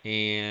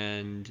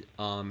and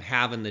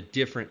having the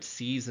different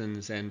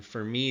seasons, and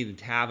for me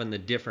having the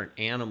different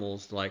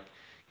animals, like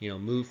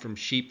move from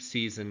sheep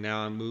season,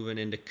 now I'm moving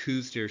into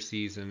coos deer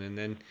season, and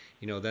then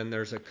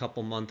there's a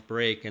couple month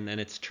break, and then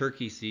it's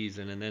turkey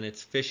season, and then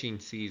it's fishing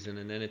season,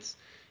 and then it's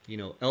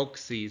elk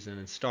season,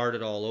 and start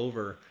it all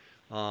over.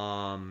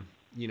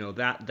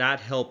 That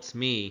helps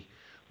me.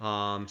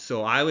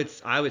 So I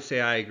would say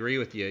I agree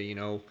with you.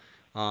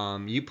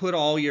 You put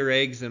all your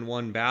eggs in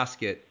one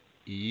basket,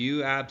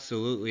 you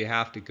absolutely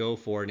have to go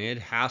for it, and it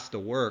has to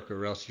work,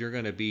 or else you're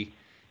going to be,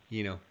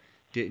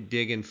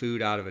 digging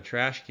food out of a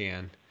trash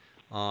can.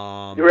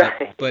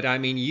 Right. But I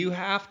mean, you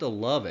have to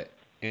love it,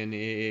 and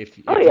if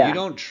Yeah. you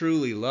don't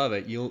truly love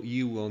it,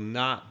 you will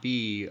not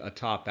be a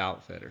top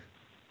outfitter.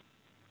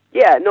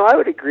 Yeah, no, I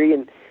would agree.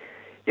 And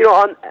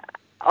on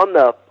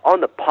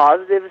the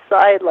positive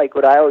side, like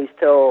what I always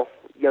tell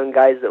young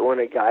guys that want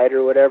to guide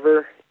or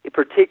whatever,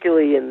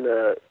 particularly in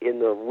the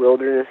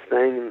wilderness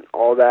thing and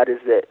all that,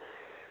 is that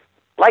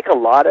like a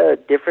lot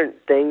of different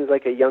things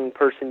like a young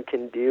person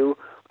can do,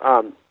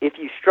 if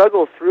you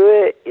struggle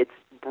through it, it's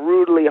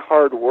brutally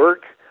hard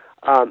work.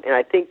 And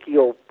I think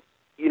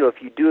if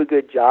you do a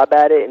good job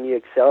at it and you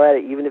excel at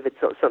it, even if it's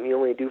something you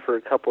only do for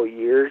a couple of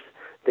years,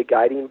 the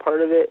guiding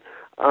part of it,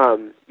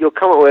 you'll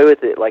come away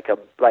with it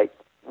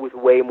with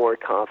way more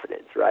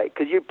confidence, right?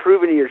 Because you've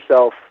proven to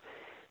yourself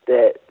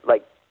that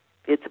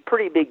it's a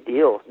pretty big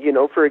deal,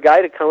 for a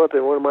guy to come up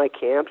in one of my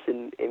camps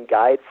and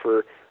guide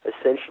for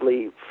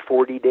essentially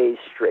 40 days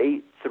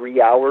straight,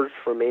 3 hours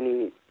from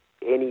any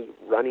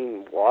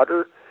running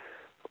water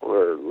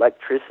or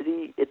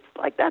electricity. It's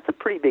that's a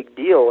pretty big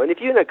deal. And if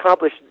you can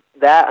accomplish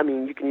that, I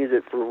mean, you can use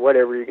it for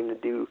whatever you're going to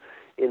do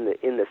in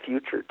the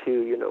future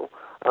too.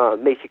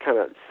 Makes you kind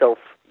of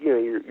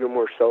you're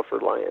more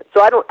self-reliant.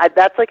 So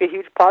that's like a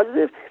huge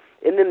positive.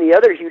 And then the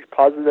other huge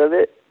positive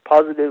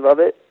of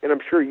it, and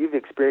I'm sure you've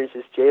experienced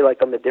this, Jay,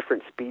 like on the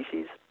different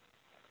species,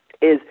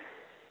 is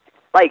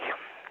like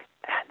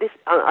this.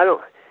 I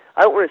don't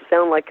want to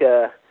sound like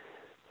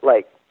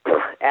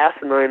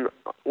asinine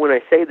when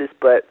I say this,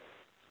 but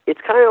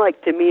it's kind of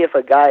like, to me, if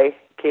a guy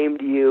came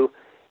to you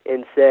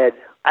and said,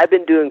 "I've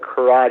been doing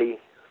karate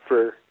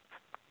for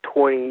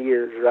 20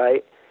 years,"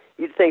 right?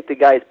 You'd think the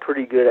guy's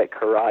pretty good at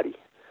karate.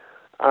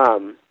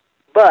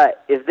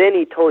 But if then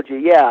he told you,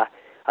 "Yeah,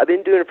 I've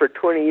been doing it for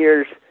 20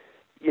 years,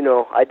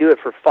 I do it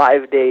for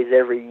 5 days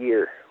every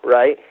year,"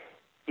 right?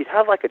 You'd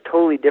have like a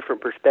totally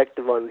different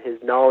perspective on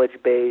his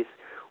knowledge base,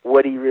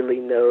 what he really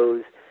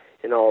knows,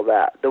 and all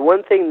that. The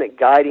one thing that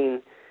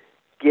guiding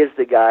gives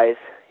the guys,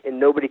 and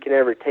nobody can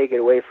ever take it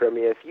away from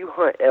you, if you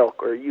hunt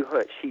elk or you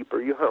hunt sheep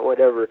or you hunt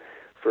whatever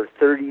for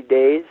 30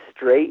 days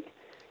straight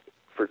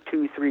for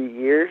 2-3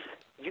 years,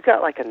 you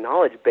got like a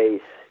knowledge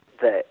base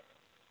that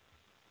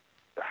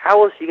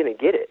how else are you going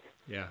to get it?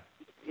 Yeah.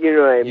 You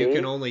know what I mean? You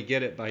can only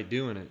get it by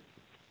doing it.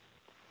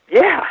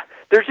 Yeah,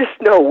 there's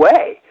just no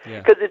way, Yeah.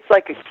 because it's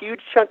like a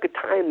huge chunk of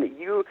time that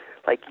you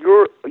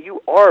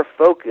are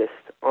focused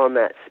on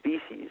that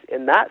species,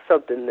 and that's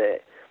something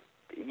that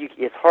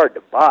it's hard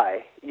to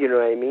buy. You know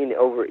what I mean?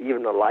 Over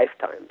even a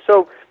lifetime.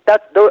 So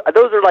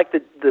those are like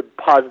the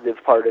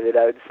positive part of it,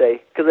 I would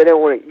say, because I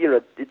don't want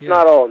to. It's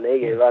not all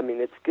negative. I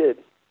mean, it's good.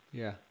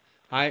 Yeah,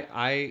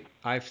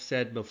 I've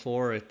said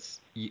before,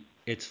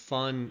 it's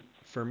fun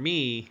for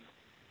me.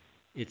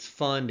 It's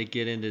fun to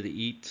get into the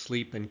eat,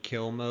 sleep, and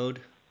kill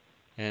mode.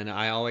 And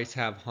I always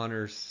have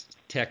hunters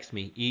text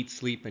me, eat,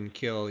 sleep, and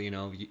kill.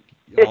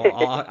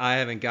 I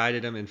haven't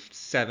guided them in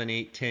 7,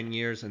 8, 10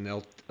 years, and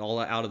they'll all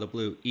out of the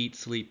blue eat,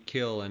 sleep,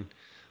 kill, and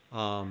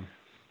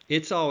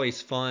it's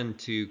always fun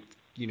to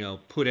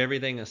put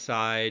everything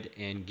aside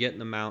and get in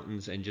the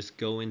mountains and just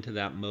go into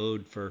that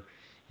mode for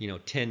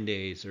 10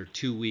 days or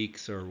 2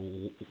 weeks or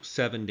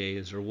 7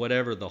 days or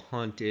whatever the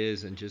hunt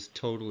is, and just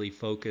totally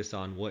focus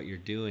on what you're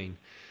doing.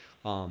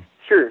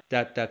 Sure.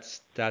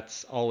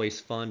 That's always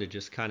fun to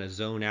just kind of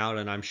zone out,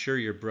 and I'm sure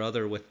your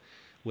brother,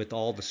 with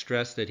all the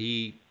stress that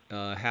he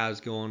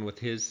has going with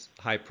his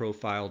high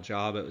profile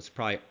job, it was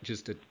probably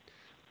just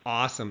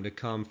awesome to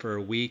come for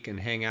a week and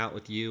hang out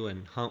with you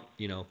and hunt,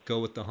 go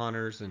with the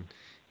hunters and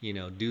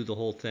do the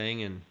whole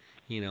thing, and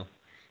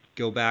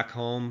go back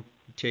home,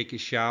 take a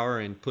shower,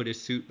 and put his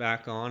suit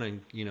back on,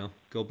 and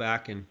go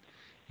back and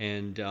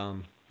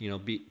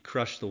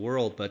crush the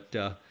world. But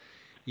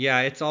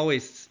yeah, it's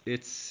one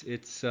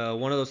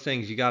of those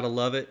things. You got to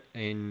love it,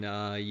 and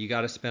you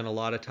got to spend a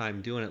lot of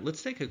time doing it.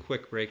 Let's take a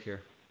quick break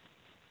here.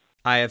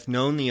 I have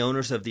known the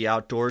owners of the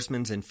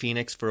Outdoorsmans in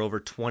Phoenix for over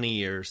 20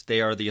 years.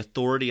 They are the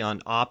authority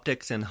on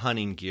optics and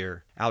hunting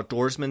gear.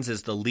 Outdoorsmans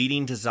is the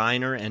leading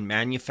designer and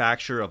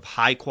manufacturer of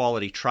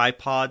high-quality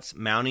tripods,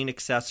 mounting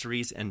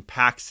accessories, and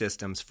pack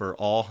systems for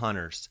all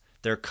hunters.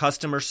 Their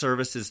customer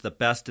service is the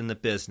best in the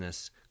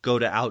business. Go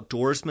to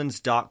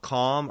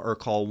outdoorsmans.com or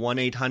call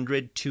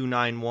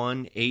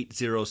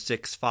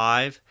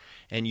 1-800-291-8065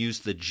 and use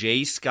the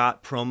J.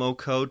 Scott promo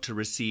code to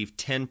receive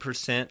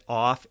 10%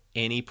 off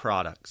any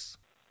products.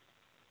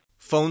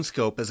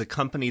 PhoneScope is a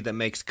company that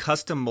makes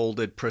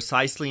custom-molded,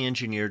 precisely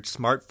engineered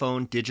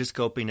smartphone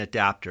digiscoping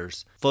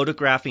adapters.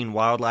 Photographing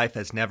wildlife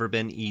has never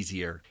been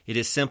easier. It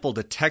is simple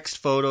to text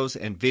photos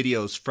and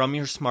videos from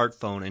your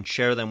smartphone and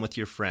share them with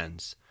your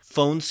friends.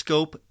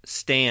 PhoneScope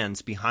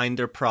stands behind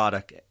their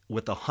product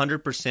with a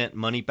 100%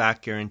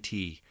 money-back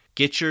guarantee.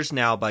 Get yours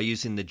now by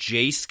using the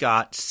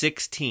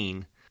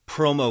JScott16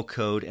 promo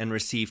code and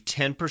receive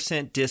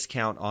 10%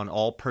 discount on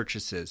all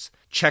purchases.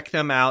 Check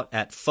them out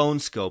at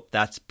PhoneScope.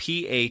 That's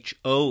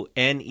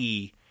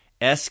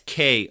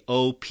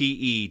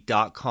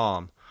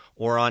PhoneSkope.com,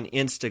 or on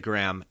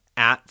Instagram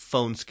at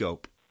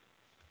PhoneScope.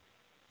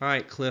 All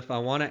right, Cliff, I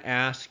want to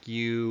ask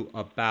you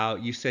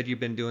about, you said you've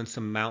been doing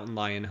some mountain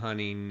lion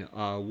hunting.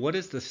 What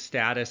is the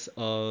status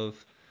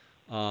of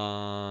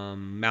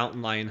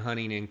mountain lion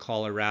hunting in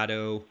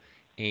Colorado?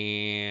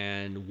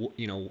 And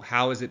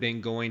how has it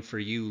been going for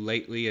you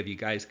lately? Have you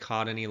guys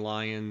caught any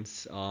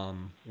lions?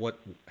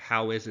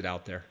 How is it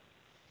out there?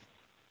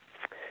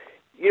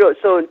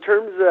 So in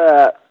terms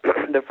of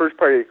the first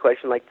part of your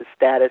question, like the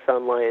status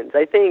on lions,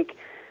 I think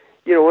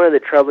one of the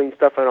troubling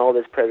stuff on all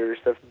this predator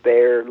stuff,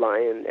 bear,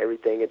 lion,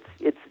 everything,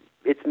 it's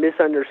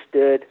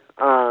misunderstood,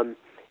 and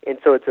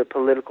so it's a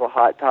political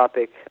hot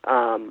topic.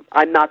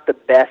 I'm not the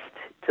best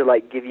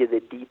to give you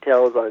the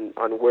details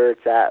on where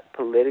it's at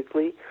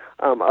politically.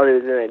 Other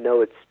than I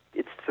know it's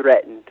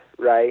threatened,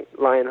 right?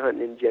 Lion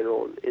hunting in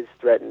general is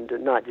threatened,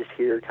 not just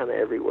here, kind of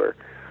everywhere.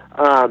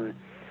 And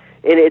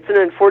it's an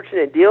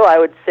unfortunate deal. I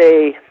would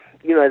say,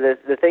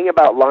 the thing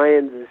about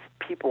lions is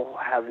people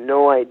have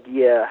no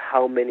idea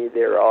how many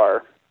there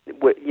are.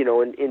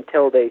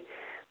 Until there's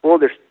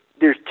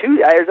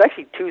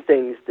actually two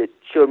things that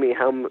showed me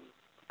how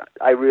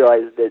I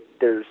realized that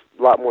there's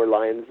a lot more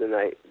lions than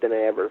I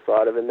ever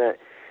thought of, and that.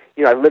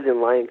 I've lived in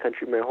lion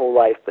country my whole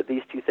life, but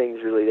these two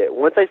things really did.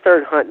 Once I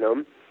started hunting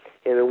them,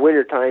 in the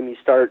wintertime, you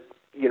start,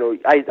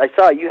 I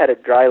saw you had a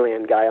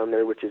dryland guy on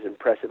there, which is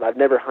impressive. I've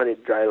never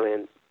hunted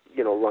dryland,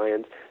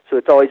 lions, so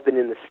it's always been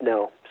in the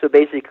snow. So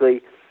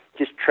basically,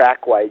 just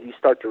track-wise, you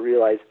start to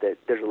realize that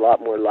there's a lot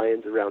more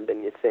lions around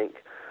than you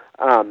think.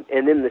 And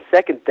then the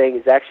second thing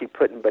is actually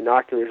putting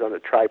binoculars on a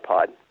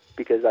tripod,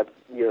 because then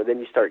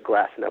you start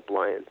glassing up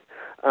lions.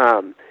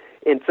 And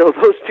so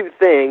those two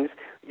things,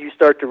 you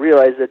start to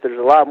realize that there's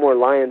a lot more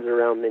lions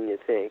around than you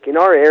think. In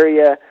our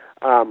area,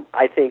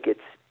 I think it's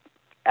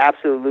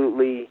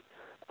absolutely,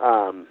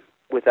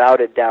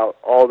 without a doubt,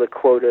 all the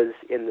quotas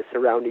in the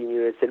surrounding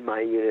units in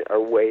my unit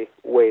are way,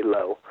 way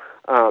low.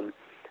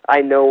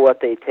 I know what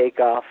they take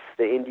off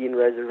the Indian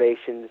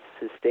reservations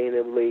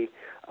sustainably,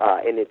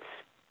 and it's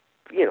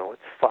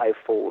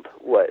fivefold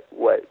what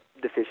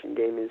the Fish and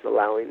Game is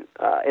allowing.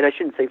 And I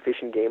shouldn't say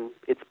Fish and Game;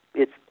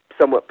 it's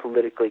somewhat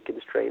politically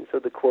constrained. So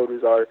the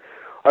quotas are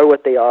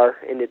what they are,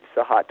 and it's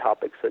a hot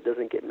topic, so it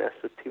doesn't get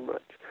messed with too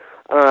much.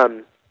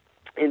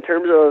 In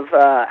terms of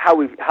how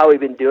we've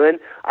been doing,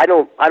 I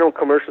don't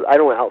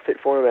outfit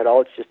for them at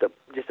all. It's just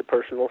a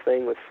personal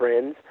thing with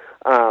friends.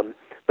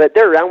 But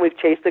they're around. We've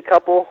chased a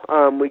couple.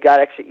 We got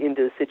actually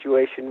into a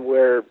situation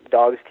where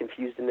dogs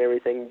confused and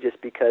everything, just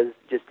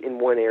in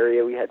one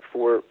area we had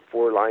four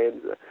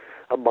lions,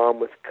 a mom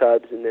with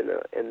cubs, and then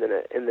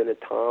a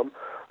tom.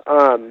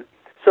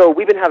 So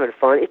we've been having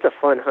fun. It's a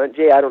fun hunt,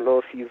 Jay. I don't know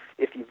if you've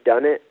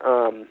done it.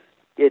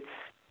 It's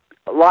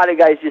a lot of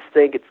guys just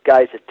think it's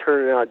guys just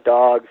turning out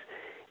dogs,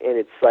 and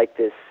it's like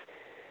this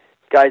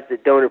guys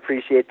that don't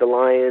appreciate the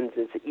lions.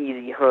 It's an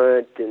easy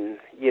hunt, and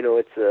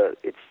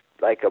it's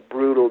like a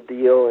brutal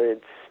deal,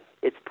 and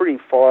it's pretty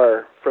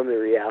far from the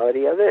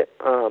reality of it.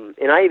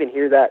 And I even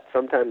hear that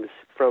sometimes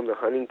from the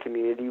hunting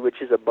community,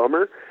 which is a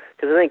bummer,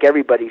 because I think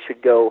everybody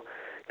should go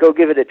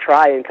give it a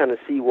try and kind of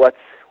see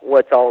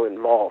what's all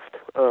involved.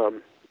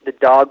 The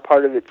dog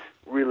part of it's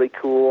really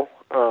cool,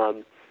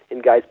 and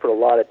guys put a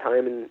lot of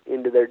time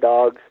into their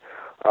dogs.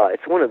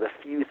 It's one of the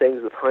few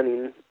things with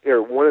hunting,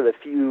 or one of the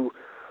few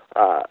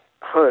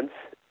hunts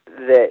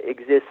that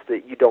exists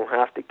that you don't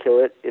have to kill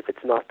it if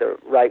it's not the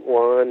right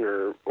one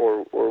or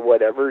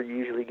whatever. You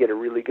usually get a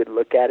really good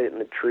look at it in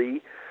the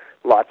tree.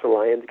 Lots of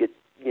lions get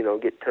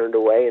turned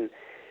away, and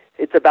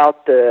it's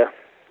about the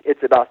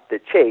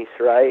chase,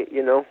 right?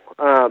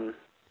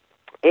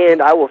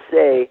 And I will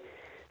say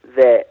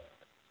that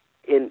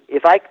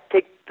if I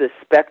take the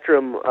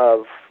spectrum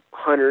of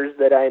hunters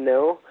that I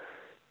know,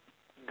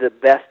 the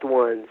best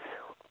ones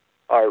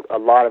are, a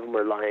lot of them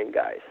are lion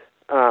guys.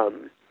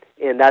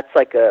 And that's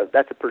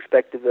a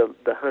perspective that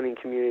the hunting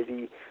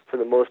community for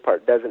the most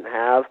part doesn't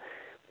have.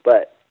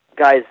 But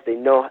guys, these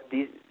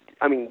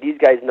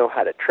guys know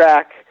how to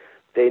track.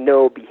 They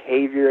know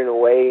behavior in a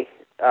way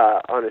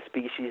on a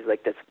species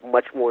like that's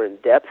much more in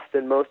depth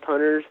than most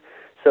hunters.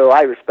 So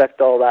I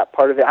respect all that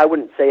part of it. I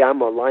wouldn't say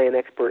I'm a lion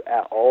expert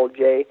at all,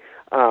 Jay,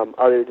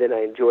 other than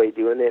I enjoy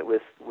doing it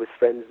with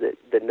friends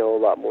that know a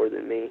lot more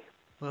than me.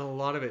 Well, a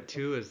lot of it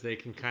too is they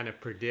can kind of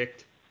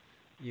predict,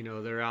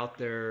 they're out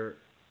there.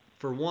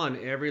 For one,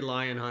 every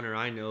lion hunter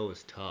I know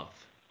is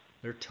tough.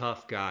 They're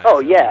tough guys. Oh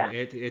yeah.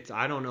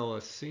 I don't know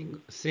a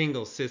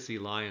single sissy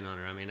lion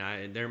hunter. I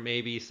mean, there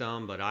may be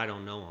some, but I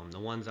don't know them. The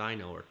ones I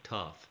know are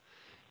tough.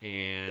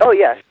 And oh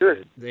yeah, sure.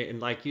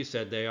 And like you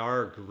said, they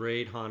are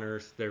great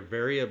hunters. They're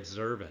very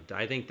observant.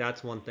 I think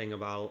that's one thing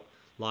about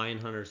lion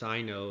hunters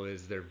I know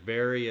is they're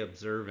very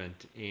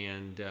observant,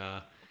 and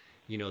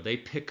they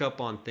pick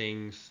up on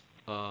things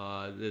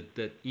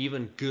that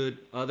even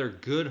other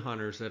good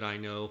hunters that I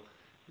know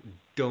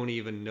don't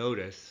even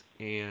notice.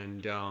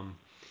 And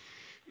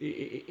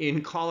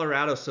in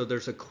Colorado, so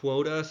there's a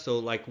quota. So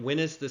like, when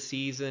is the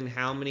season?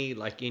 How many,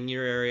 like in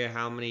your area,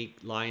 how many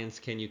lions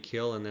can you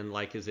kill? And then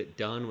like, is it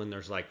done when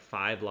there's like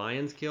 5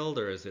 lions killed,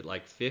 or is it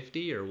like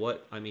 50, or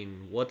what? I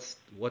mean, what's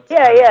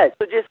Yeah.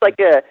 So just like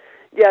as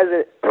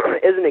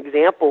an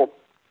example,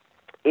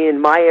 in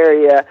my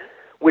area,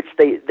 which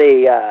they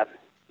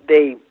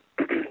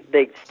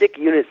they stick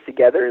units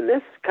together in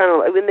this kind of.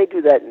 I mean, they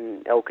do that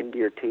in elk and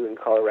deer too, in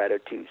Colorado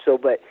too. So,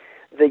 but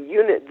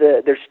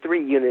there's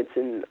 3 units,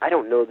 and I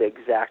don't know the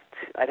exact.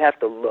 I'd have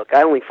to look.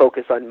 I only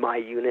focus on my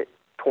unit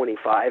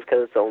 25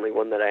 because it's the only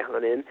one that I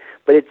hunt in.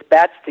 But it's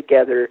batched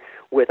together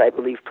with, I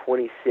believe,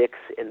 26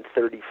 and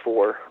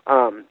 34.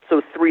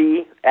 So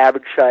 3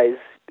 average size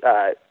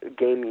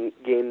game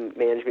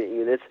management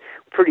units,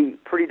 pretty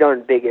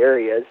darn big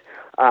areas.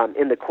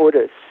 And the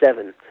quota is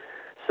 7.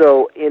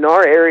 So in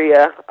our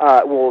area,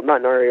 well,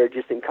 not in our area,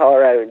 just in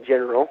Colorado in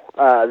general,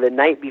 the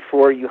night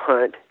before you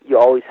hunt, you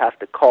always have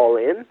to call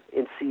in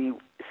and see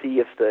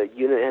if the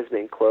unit has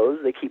been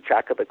closed. They keep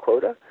track of the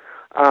quota.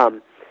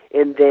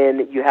 And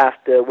then you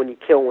have to, when you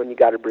kill one, you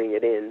got to bring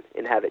it in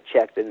and have it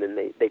checked, and then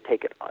they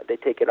take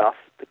it off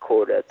the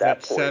quota at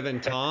that point. 7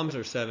 toms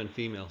or 7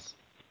 females?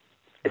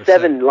 Or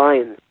 7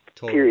 lions,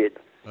 total. Period.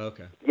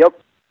 Okay.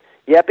 Yep,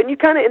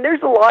 and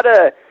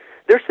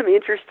there's some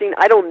interesting,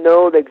 I don't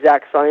know the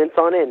exact science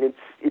on it, and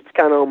it's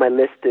kind of on my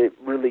list to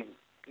really,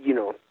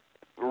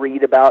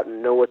 read about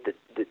and know what the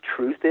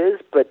truth is,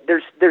 but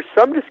there's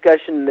some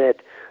discussion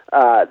that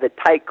the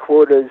tight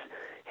quotas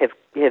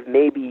have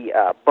maybe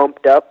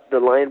bumped up the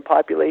lion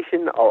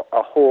population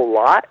a whole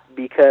lot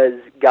because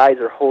guys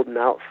are holding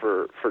out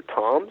for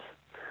toms,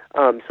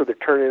 so they're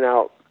turning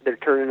out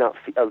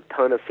a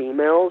ton of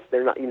females.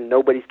 They're not,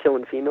 nobody's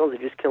killing females,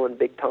 they're just killing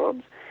big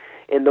toms,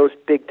 and those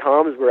big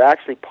toms were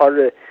actually part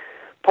of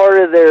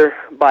their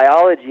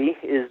biology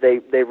is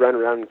they run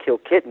around and kill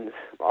kittens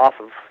off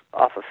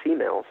of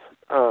females.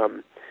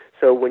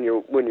 So when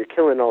you're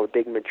killing all the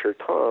big mature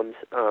toms,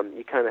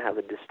 you kind of have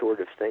a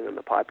distortive thing in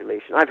the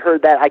population. I've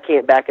heard that. I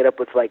can't back it up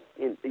with a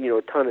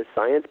ton of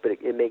science, but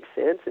it makes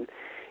sense, and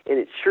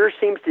it sure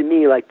seems to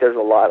me like there's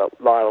a lot of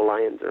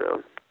lions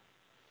around.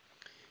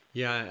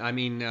 Yeah, I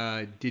mean,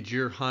 did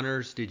you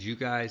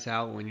guys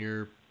out when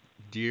you're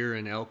deer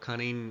and elk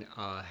hunting?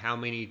 How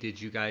many did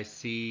you guys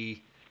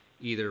see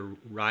either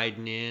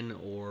riding in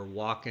or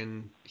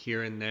walking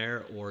here and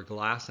there or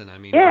glassing? I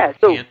mean, yeah,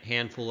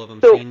 handful of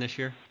them seen this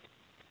year?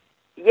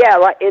 Yeah,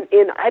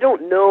 and I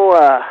don't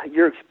know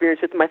your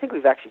experience with them. I think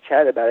we've actually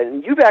chatted about it,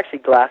 and you've actually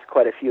glassed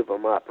quite a few of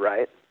them up,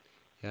 right?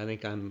 Yeah, I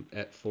think I'm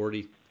at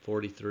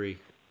 43.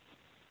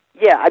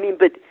 Yeah, I mean,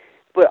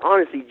 but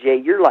honestly, Jay,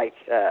 you're like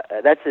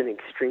that's an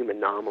extreme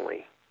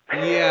anomaly.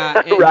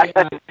 Yeah,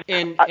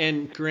 and, right.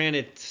 and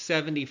granted,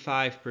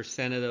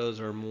 75% of those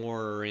or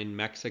more are in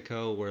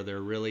Mexico where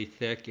they're really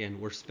thick,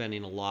 and we're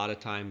spending a lot of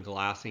time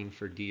glassing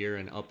for deer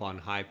and up on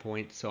high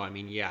points. So I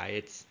mean, yeah,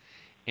 it's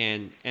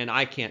and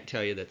I can't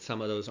tell you that some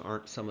of those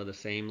aren't some of the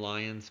same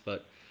lions,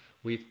 but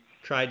we've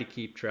tried to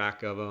keep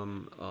track of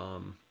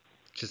them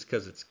just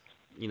because it's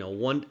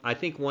I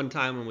think one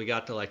time when we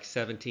got to like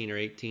 17 or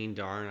 18,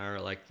 Dar and I were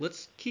like,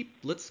 let's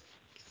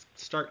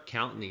start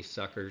counting these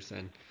suckers.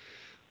 And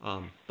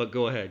but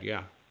go ahead,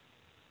 yeah.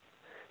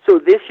 So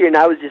this year, and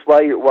I was just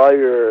while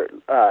you're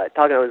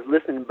talking, I was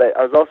listening, but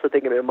I was also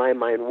thinking in my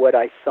mind what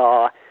I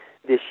saw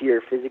this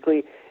year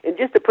physically, and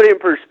just to put it in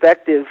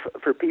perspective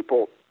for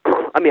people.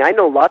 I mean, I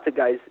know lots of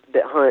guys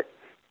that hunt,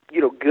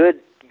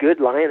 good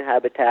lion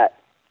habitat,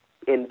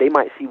 and they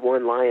might see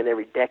one lion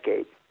every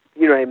decade.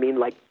 You know what I mean?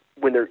 Like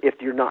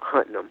if you're not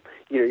hunting them,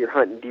 you're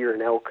hunting deer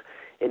and elk,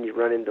 and you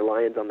run into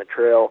lions on the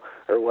trail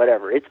or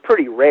whatever. It's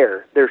pretty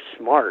rare. They're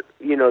smart.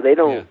 They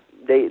don't.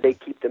 Yeah. They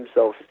keep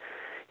themselves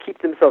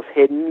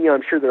hidden.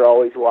 I'm sure they're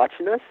always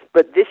watching us.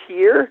 But this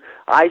year,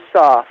 I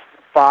saw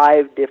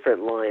 5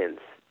 different lions,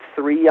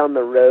 3 on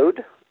the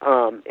road,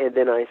 and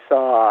then I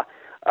saw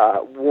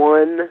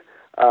one.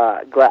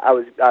 I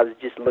was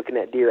just looking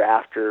at deer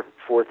after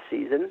 4th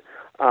season,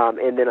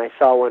 and then I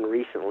saw one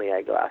recently.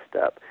 I glassed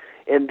up,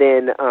 and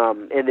then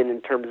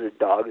in terms of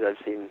dogs, I've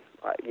seen.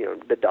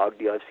 The dog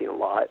deal I've seen a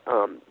lot.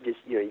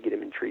 You get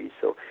them in trees,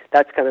 so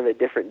that's kind of a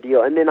different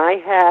deal. And then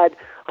I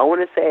want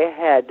to say I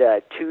had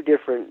 2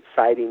 different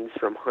sightings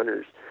from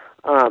hunters.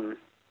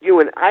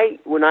 When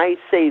I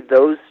say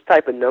those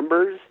type of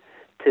numbers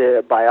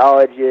to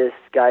biologists,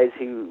 guys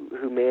who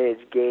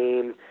manage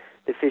game,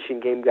 the fish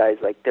and game guys,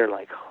 like they're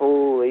like,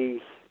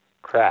 holy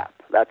crap,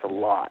 that's a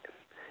lot.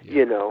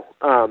 Yeah.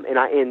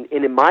 And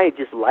in my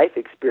just life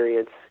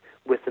experience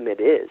with them, it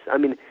is. I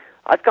mean,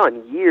 I've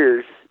gone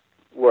years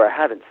where I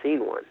haven't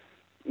seen one.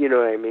 You know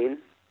what I mean?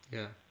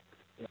 Yeah.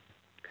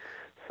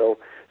 So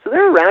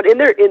they're around,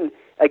 and they're in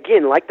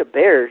again like the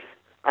bears.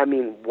 I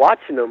mean,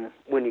 watching them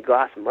when you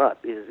glass them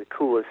up is the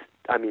coolest.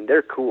 I mean,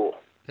 they're cool.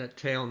 That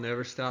tail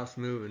never stops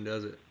moving,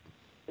 does it?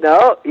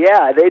 No,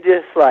 yeah, they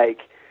just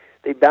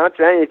they bounce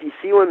around. And if you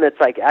see one that's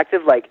like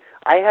active, like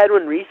I had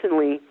one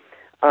recently.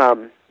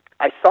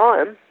 I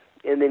saw him,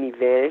 and then he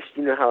vanished.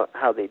 You know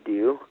how they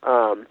do.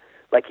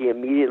 Like he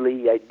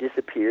immediately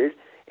disappeared.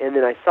 And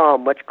then I saw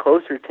him much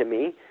closer to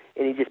me,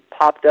 and he just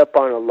popped up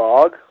on a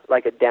log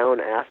like a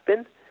down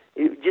aspen,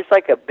 just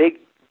like a big,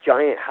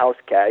 giant house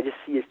cat. I just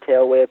see his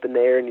tail way up in the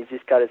air, and he's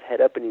just got his head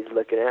up, and he's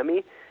looking at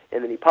me.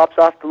 And then he pops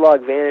off the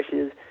log,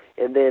 vanishes,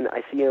 and then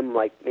I see him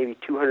like maybe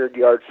 200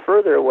 yards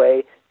further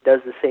away,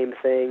 does the same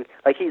thing.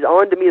 Like he's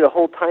on to me the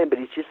whole time, but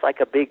he's just like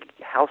a big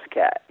house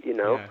cat,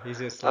 Yeah, he's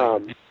just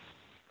like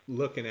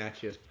looking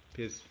at you,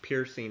 his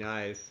piercing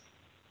eyes.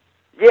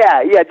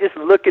 Yeah, just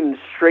looking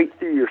straight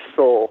through your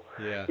soul.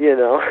 Yeah.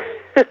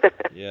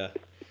 Yeah.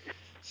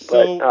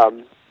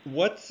 So,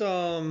 what's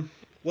on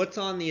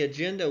the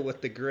agenda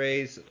with the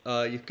Grays?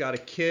 You've got a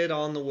kid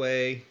on the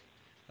way.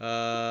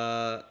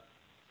 I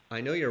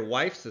know your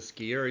wife's a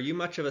skier. Are you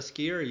much of a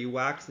skier? Are you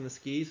waxing the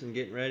skis and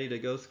getting ready to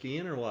go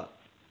skiing, or what?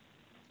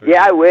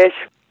 I wish.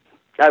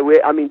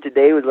 I mean,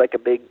 today was like a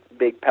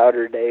big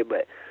powder day,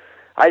 but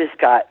I just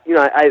got,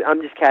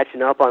 I'm just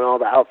catching up on all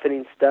the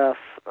outfitting stuff.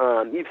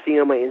 You've seen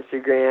on my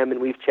Instagram, and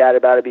we've chatted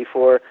about it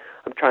before.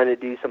 I'm trying to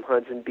do some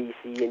hunts in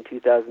BC in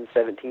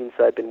 2017,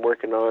 so I've been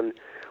working on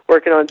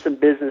some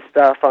business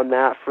stuff on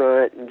that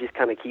front and just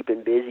kind of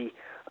keeping busy.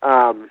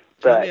 Tell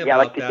me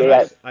about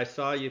that. I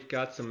saw you've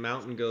got some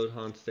mountain goat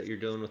hunts that you're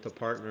doing with a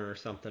partner or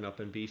something up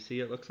in BC.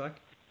 It looks like.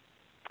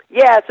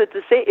 Yeah, so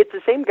it's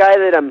the same guy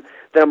that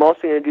I'm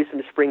also going to do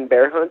some spring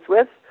bear hunts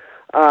with.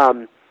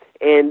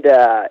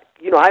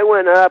 I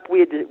went up.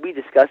 We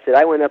discussed it.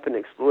 I went up and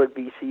explored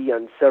BC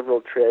on several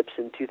trips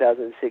in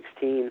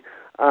 2016.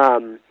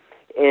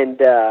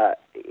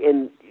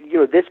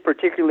 This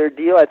particular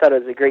deal, I thought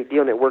it was a great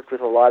deal, and it worked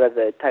with a lot of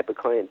the type of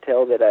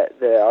clientele that I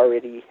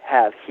already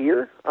have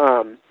here.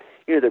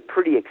 They're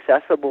pretty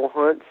accessible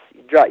hunts.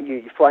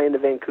 You fly into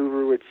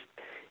Vancouver, which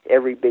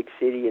every big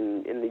city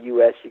in the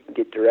U.S. you can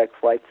get direct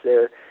flights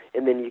there,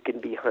 and then you can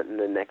be hunting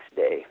the next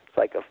day. It's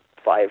like a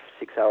 5-6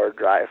 hour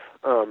drive.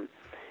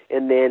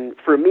 And then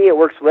for me, it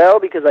works well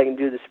because I can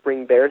do the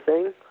spring bear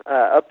thing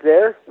up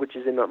there, which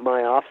is in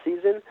my off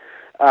season.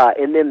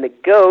 And then the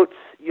goats,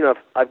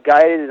 I've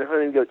guided and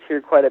hunted goats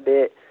here quite a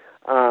bit.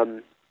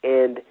 And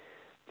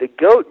the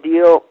goat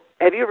deal,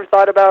 have you ever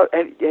thought about?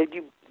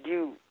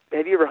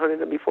 Have you ever hunted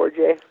them before,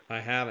 Jay? I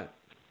haven't.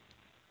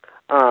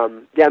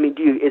 Yeah, I mean,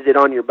 is it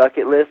on your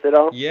bucket list at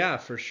all? Yeah,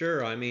 for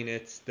sure. I mean,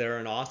 they're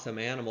an awesome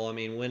animal. I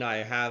mean, when I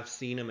have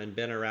seen them and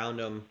been around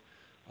them,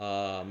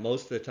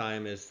 most of the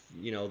time is,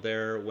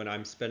 they're when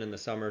I'm spending the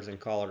summers in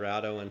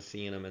Colorado and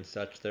seeing them and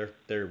such.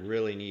 They're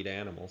really neat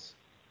animals.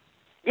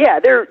 Yeah,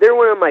 they're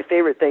one of my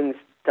favorite things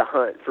to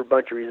hunt for a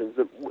bunch of reasons.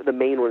 The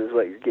main one is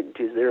what you're getting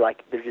to. Is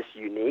they're just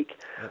unique.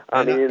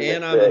 I'm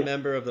a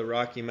member of the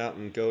Rocky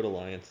Mountain Goat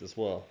Alliance as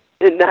well.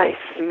 Nice,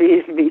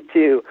 me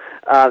too.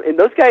 And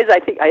those guys, I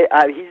think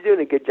he's doing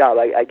a good job.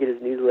 I get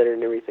his newsletter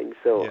and everything,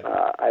 so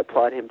yeah. I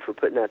applaud him for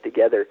putting that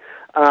together.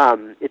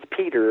 It's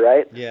Peter,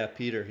 right? Yeah,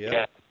 Peter.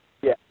 Yeah.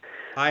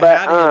 I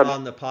had him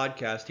on the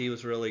podcast. He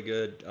was really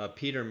good.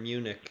 Peter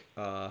Munich,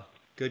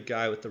 good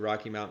guy with the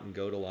Rocky Mountain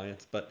Goat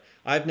Alliance. But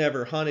I've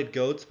never hunted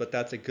goats, but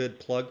that's a good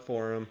plug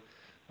for him.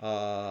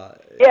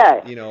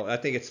 Yeah, I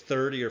think it's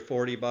 30 or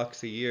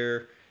 $40 a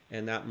year,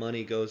 and that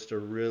money goes to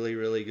really,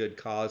 really good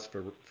cause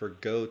for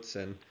goats.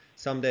 And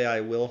someday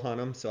I will hunt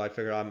them, so I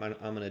figure I'm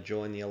gonna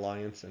join the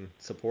alliance and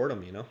support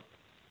them.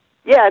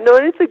 yeah, no,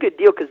 and it's a good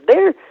deal because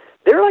they're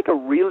like a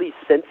really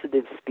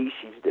sensitive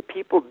species that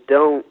people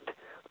don't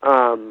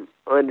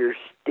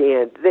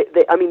understand.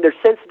 I mean, they're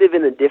sensitive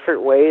in a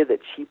different way that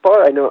sheep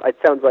are. I know it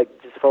sounds like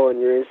just following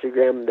your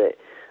Instagram that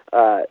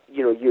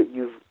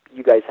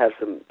you guys have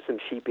some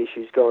sheep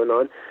issues going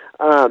on.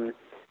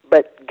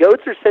 But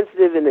goats are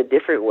sensitive in a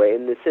different way,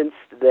 in the sense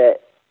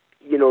that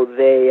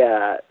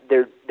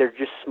they're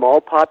just small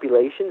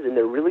populations, and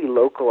they're really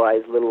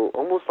localized little,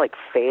 almost like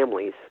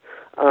families.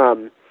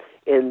 And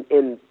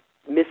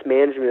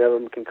mismanagement of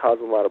them can cause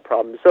a lot of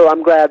problems. So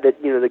I'm glad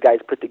that the guys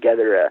put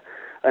together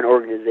an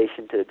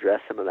organization to address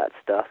some of that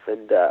stuff.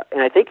 And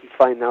I think you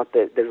find out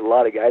that there's a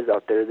lot of guys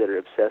out there that are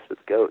obsessed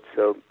with goats.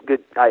 So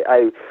good.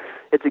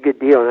 It's a good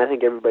deal, and I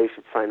think everybody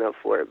should sign up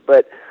for it.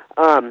 But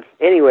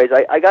anyways,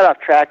 I got off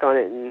track on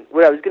it, and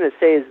what I was going to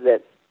say is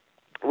that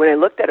when I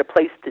looked at a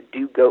place to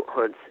do goat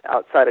hunts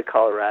outside of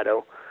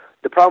Colorado,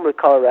 the problem with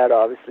Colorado,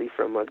 obviously,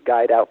 from a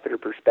guide outfitter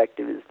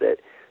perspective, is that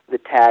the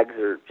tags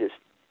are just,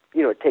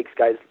 it takes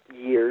guys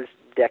years,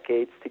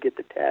 decades to get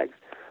the tags.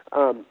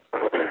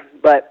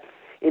 But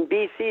in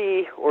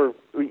BC or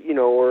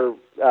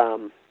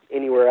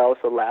anywhere else,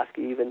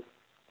 Alaska even,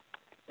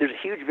 there's a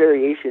huge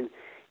variation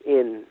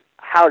in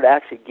how to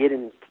actually get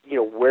in,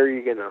 where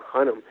you're going to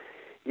hunt them.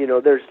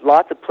 There's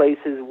lots of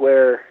places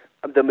where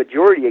the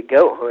majority of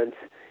goat hunts,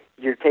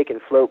 you're taking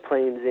float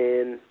planes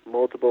in,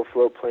 multiple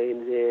float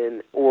planes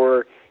in,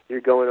 or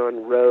you're going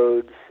on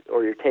roads,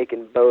 or you're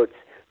taking boats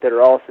that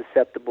are all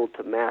susceptible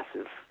to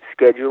massive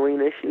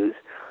scheduling issues.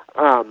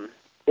 And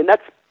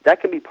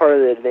that can be part of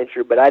the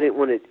adventure, but I didn't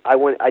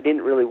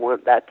really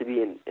want that to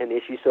be an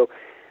issue. So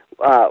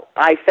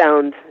I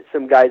found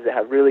some guys that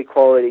have really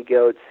quality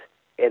goats,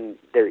 and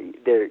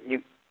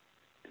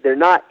they're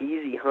not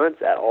easy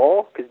hunts at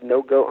all, because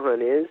no goat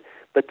hunt is,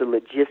 but the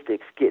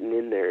logistics getting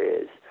in there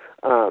is.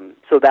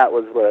 So that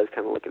was what I was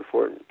kind of looking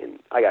for, and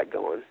I got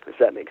going, if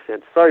that makes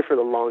sense. Sorry for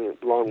the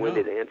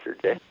long-winded answer,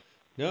 Jay.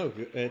 No,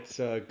 it's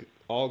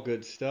all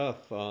good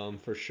stuff,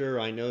 for sure.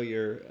 I know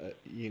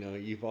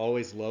you've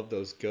always loved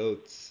those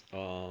goats,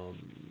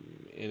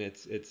 and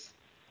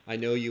I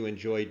know you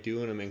enjoy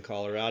doing them in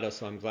Colorado,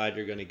 so I'm glad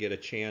you're going to get a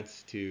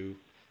chance to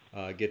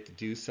get to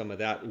do some of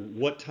that.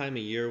 What time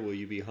of year will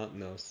you be hunting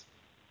those?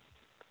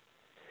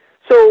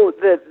 So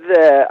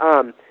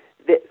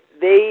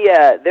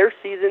their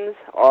seasons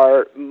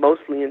are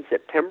mostly in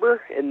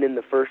September and then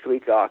the first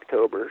week of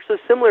October. So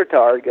similar to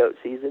our goat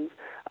seasons.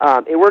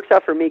 It works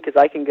out for me because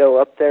I can go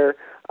up there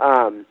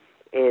and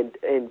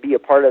be a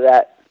part of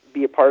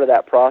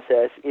that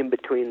process in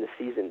between the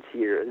seasons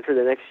here. And for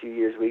the next few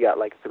years, we got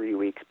like 3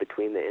 weeks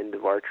between the end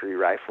of archery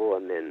rifle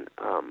and then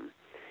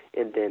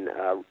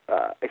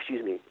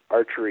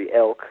archery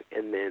elk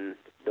and then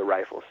the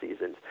rifle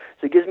seasons.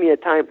 So it gives me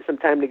some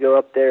time to go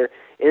up there.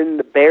 In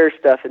the bear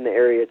stuff in the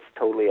area, it's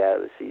totally out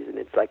of the season.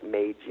 It's like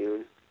May,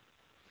 June.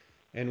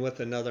 And with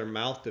another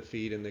mouth to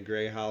feed in the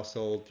Gray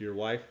household, your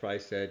wife probably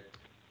said,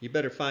 "You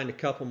better find a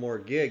couple more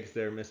gigs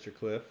there, Mr.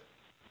 Cliff."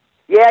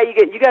 Yeah,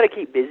 you got to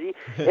keep busy.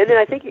 And then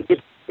I think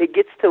it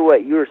gets to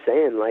what you were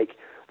saying. Like,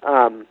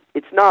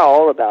 it's not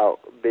all about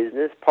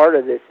business. Part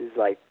of this is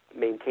like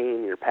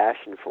maintaining your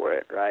passion for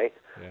it, right?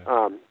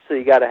 Yeah. So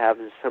you got to have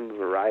some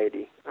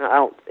variety.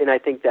 And I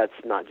think that's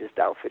not just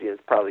outfitting.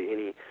 It's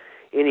probably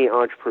any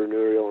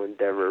entrepreneurial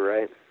endeavor,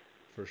 right?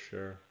 For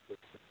sure.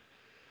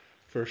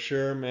 For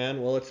sure,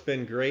 man. Well, it's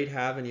been great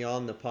having you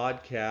on the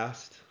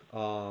podcast,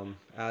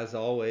 as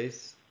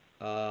always.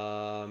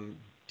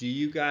 Do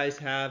you guys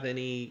have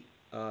any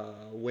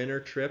winter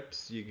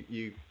trips?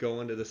 You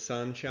go into the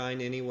sunshine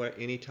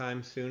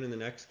anytime soon in the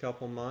next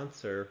couple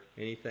months or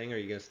anything? Or are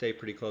you gonna stay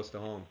pretty close to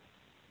home?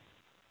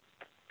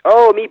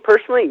 Oh, me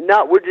personally,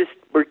 no.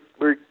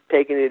 We're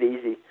taking it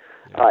easy,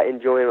 Yeah.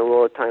 enjoying a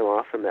little time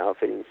off from the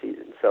outfitting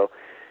season. So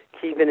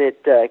keeping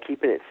it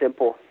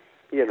simple,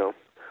 Gotcha.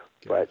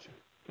 But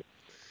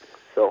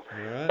so, All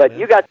right, but man.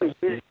 you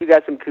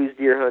got some Coos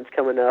deer hunts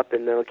coming up,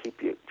 and that'll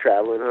keep you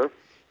traveling, huh?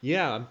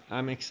 Yeah,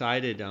 I'm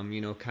excited.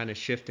 Kind of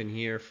shifting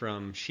here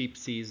from sheep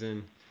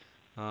season.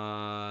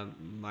 My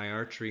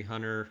archery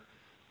hunter.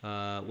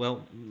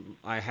 Well,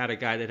 I had a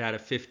guy that had a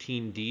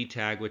 15D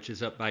tag, which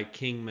is up by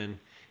Kingman,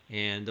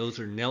 and those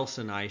are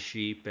Nelson eye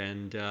sheep.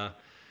 And Dar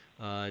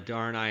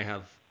and I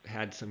have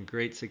had some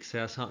great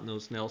success hunting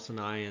those Nelson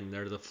eye, and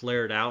they're the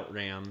flared out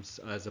rams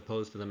as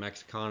opposed to the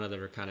Mexicana that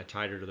are kind of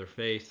tighter to their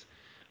face.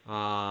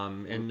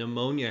 And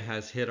pneumonia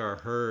has hit our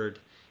herd,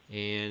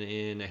 and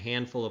in a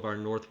handful of our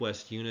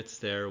northwest units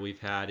there, we've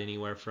had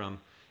anywhere from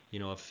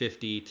a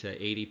 50 to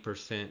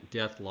 80%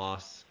 death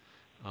loss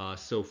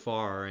so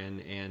far,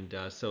 and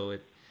so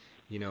it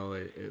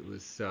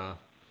was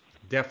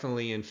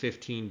definitely in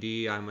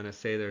 15D. I'm going to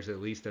say there's at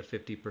least a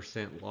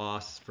 50%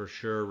 loss for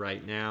sure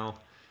right now.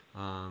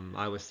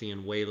 I was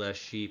seeing way less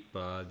sheep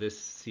this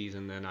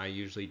season than I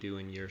usually do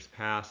in years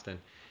past, and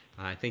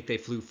I think they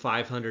flew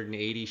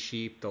 580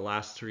 sheep the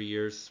last 3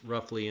 years,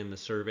 roughly in the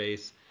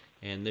surveys,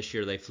 and this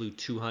year they flew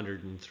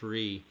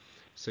 203.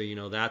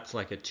 So that's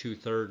like a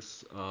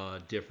two-thirds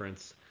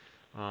difference.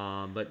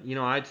 But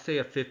I'd say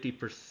a 50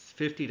 to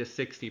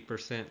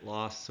 60%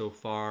 loss so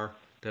far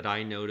that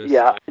I noticed.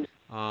 Yeah.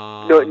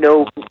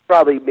 No,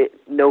 probably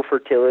no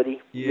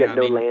fertility. You Yeah, got I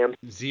no mean, lambs.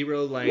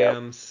 zero Yep.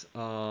 lambs.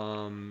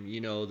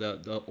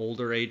 The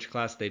older age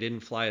class, they didn't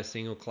fly a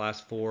single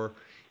class 4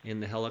 in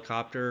the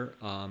helicopter.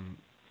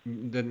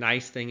 The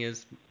nice thing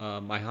is,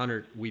 my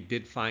hunter, we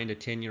did find a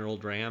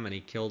 10-year-old ram, and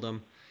he killed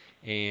him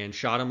and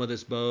shot him with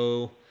his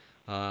bow.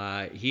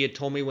 He had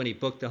told me when he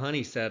booked the hunt,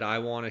 he said, I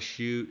want to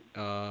shoot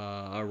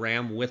a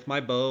ram with my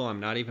bow. I'm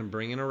not even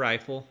bringing a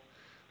rifle.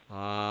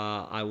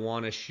 I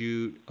want to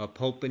shoot a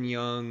Pope and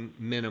Young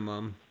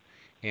minimum,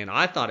 and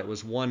I thought it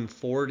was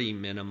 140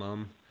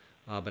 minimum,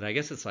 but I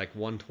guess it's like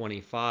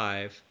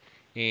 125.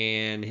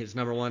 And his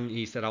number one,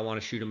 he said, I want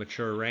to shoot a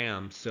mature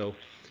ram. So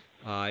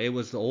it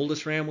was the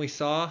oldest ram we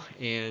saw,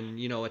 and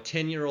a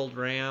 10-year-old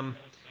ram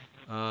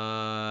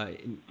uh,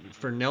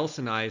 for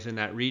Nelson eyes in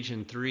that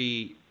region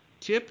 3.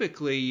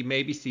 Typically, you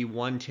maybe see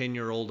one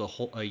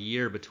 10-year-old a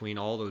year between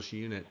all those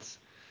units.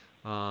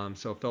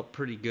 So it felt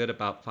pretty good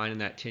about finding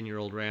that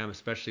 10-year-old ram,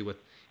 especially with,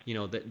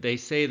 they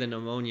say the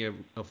pneumonia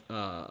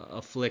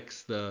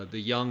afflicts the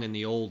young and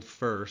the old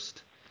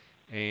first.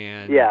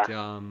 And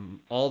Yeah.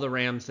 all the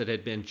rams that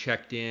had been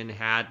checked in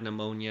had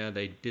pneumonia.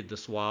 They did the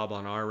swab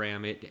on our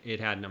ram. It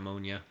had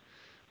pneumonia.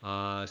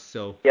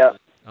 So Yep.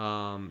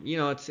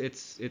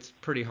 it's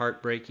pretty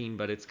heartbreaking,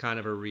 but it's kind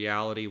of a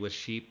reality with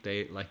sheep.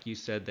 They, like you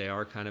said, they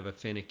are kind of a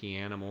finicky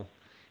animal.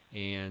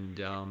 And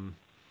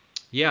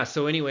yeah,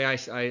 so anyway, I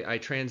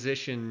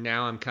transitioned.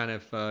 Now I'm kind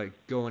of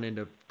going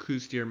into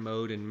Coues deer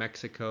mode in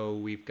Mexico.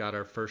 We've got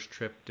our first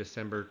trip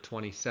December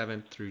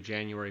 27th through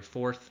January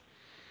 4th.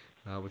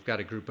 We've got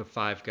a group of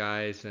 5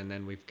 guys, and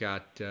then we've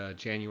got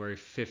January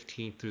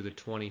 15th through the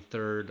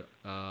 23rd,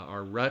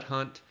 our rut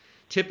hunt.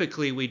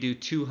 Typically, we do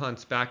 2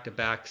 hunts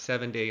back-to-back,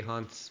 7-day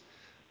hunts,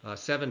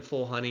 7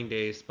 full hunting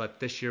days, but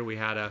this year we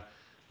had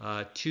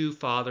 2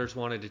 fathers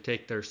wanted to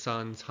take their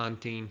sons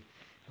hunting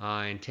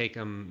and take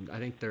them, I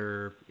think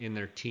they're in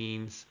their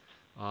teens,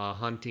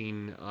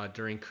 hunting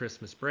during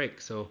Christmas break.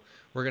 So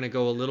we're going to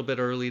go a little bit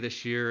early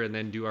this year and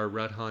then do our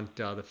rut hunt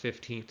the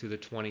 15th through the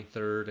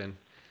 23rd. And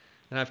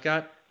I've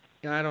got,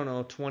 I don't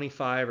know,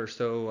 25 or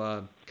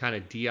so kind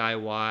of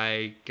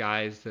DIY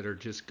guys that are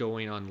just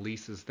going on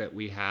leases that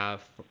we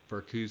have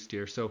for Coues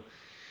deer. So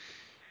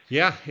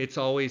yeah, it's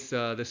always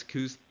this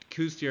Coues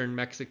deer in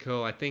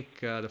Mexico. I think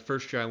the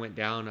first year I went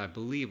down, I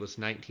believe, was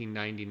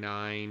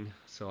 1999.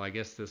 So I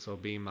guess this will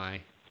be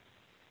my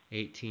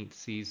 18th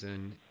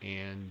season,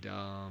 and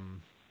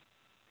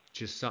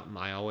just something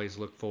I always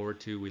look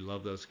forward to. We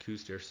love those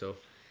Coues deer. So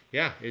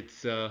yeah,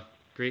 it's a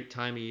great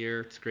time of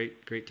year. It's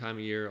great time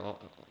of year.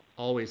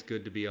 Always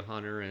good to be a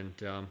hunter, and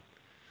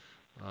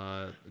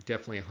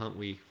definitely a hunt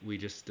we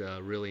just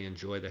really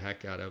enjoy the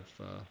heck out of.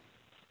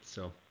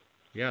 So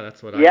yeah,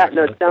 that's what I. Yeah.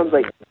 No, it sounds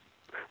like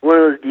one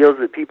of those deals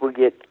that people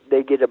get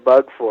a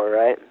bug for,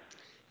 right?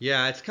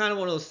 Yeah, it's kind of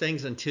one of those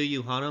things until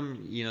you hunt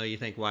them, you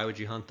think, why would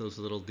you hunt those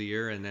little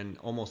deer? And then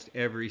almost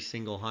every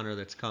single hunter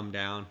that's come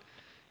down,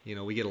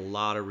 we get a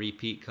lot of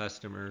repeat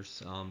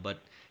customers. But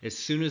as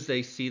soon as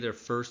they see their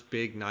first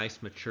big,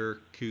 nice, mature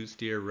Coues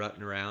deer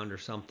rutting around or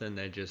something,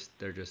 they're just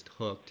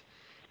hooked.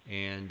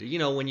 And,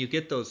 when you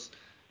get those,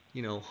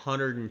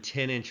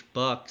 110-inch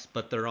bucks,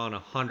 but they're on a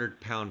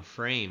 100-pound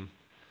frame.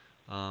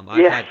 I've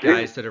Yeah. had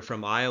guys that are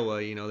from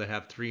Iowa, that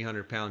have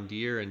 300-pound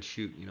deer and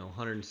shoot,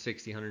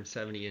 160,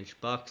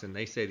 170-inch bucks, and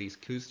they say these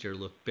Coues deer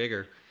look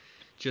bigger,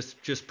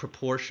 just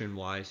proportion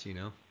wise.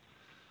 Yeah.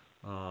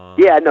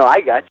 No,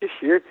 I got you.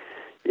 Sure.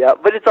 Yeah,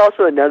 but it's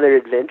also another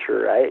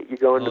adventure, right? You're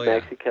going to Oh yeah,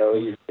 Mexico,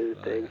 you do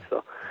oh things,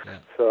 yeah,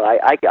 so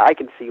yeah. I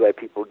can see why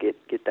people get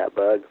that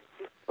bug.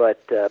 But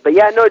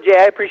yeah, no, Jay,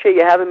 I appreciate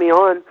you having me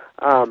on.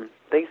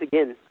 Thanks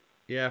again.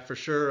 Yeah, for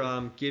sure.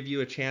 Give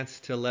you a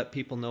chance to let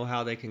people know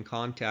how they can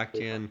contact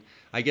you. And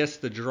I guess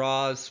the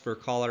draws for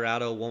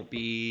Colorado won't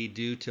be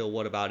due till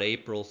what, about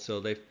April, so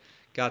they've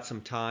got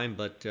some time.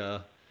 But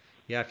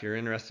yeah, if you're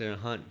interested in a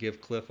hunt, give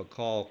Cliff a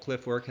call.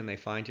 Cliff, where can they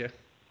find you?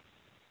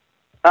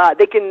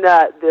 They can.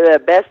 The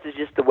best is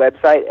just the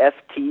website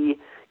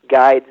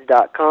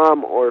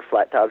ftguides.com or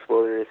Flat Tops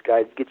Wilderness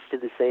Guides. Gets to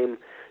the same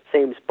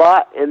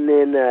spot, and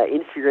then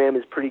Instagram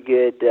is pretty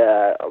good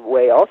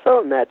way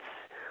also, and that's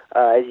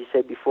as you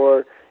said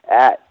before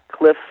at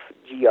Cliff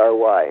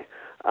GRY.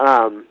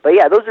 But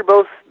yeah, those are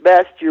both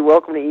best. You're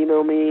welcome to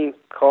email me,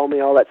 call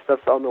me. All that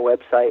stuff's on the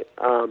website.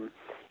 And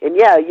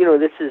yeah,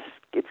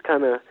 it's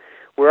kind of.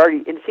 We're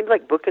already. It seems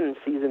like booking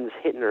season's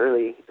hitting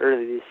early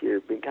this year.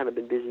 Been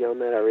busy on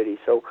that already.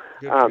 So,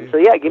 so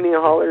yeah, give me a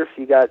holler if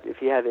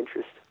you have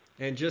interest.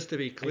 And just to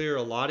be clear,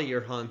 a lot of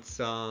your hunts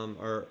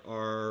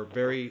are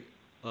very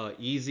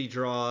easy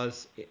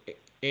draws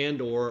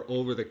and or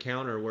over the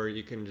counter where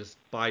you can just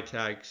buy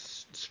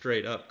tags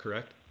straight up.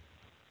 Correct?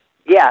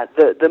 Yeah,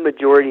 the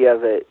majority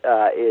of it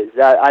is.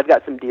 I've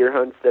got some deer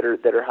hunts that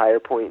are higher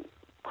point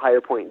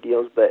higher point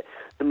deals, but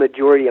the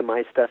majority of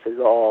my stuff is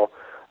all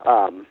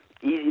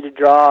easy to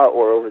draw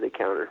or over the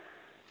counter.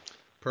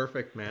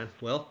 Perfect, man.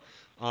 Well,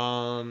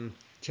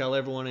 tell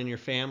everyone in your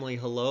family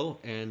hello,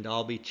 and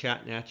I'll be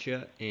chatting at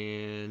you.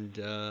 And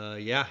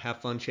yeah,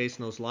 have fun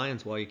chasing those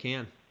lions while you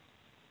can.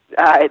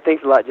 All right,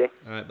 thanks a lot, Jay.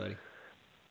 All right, buddy.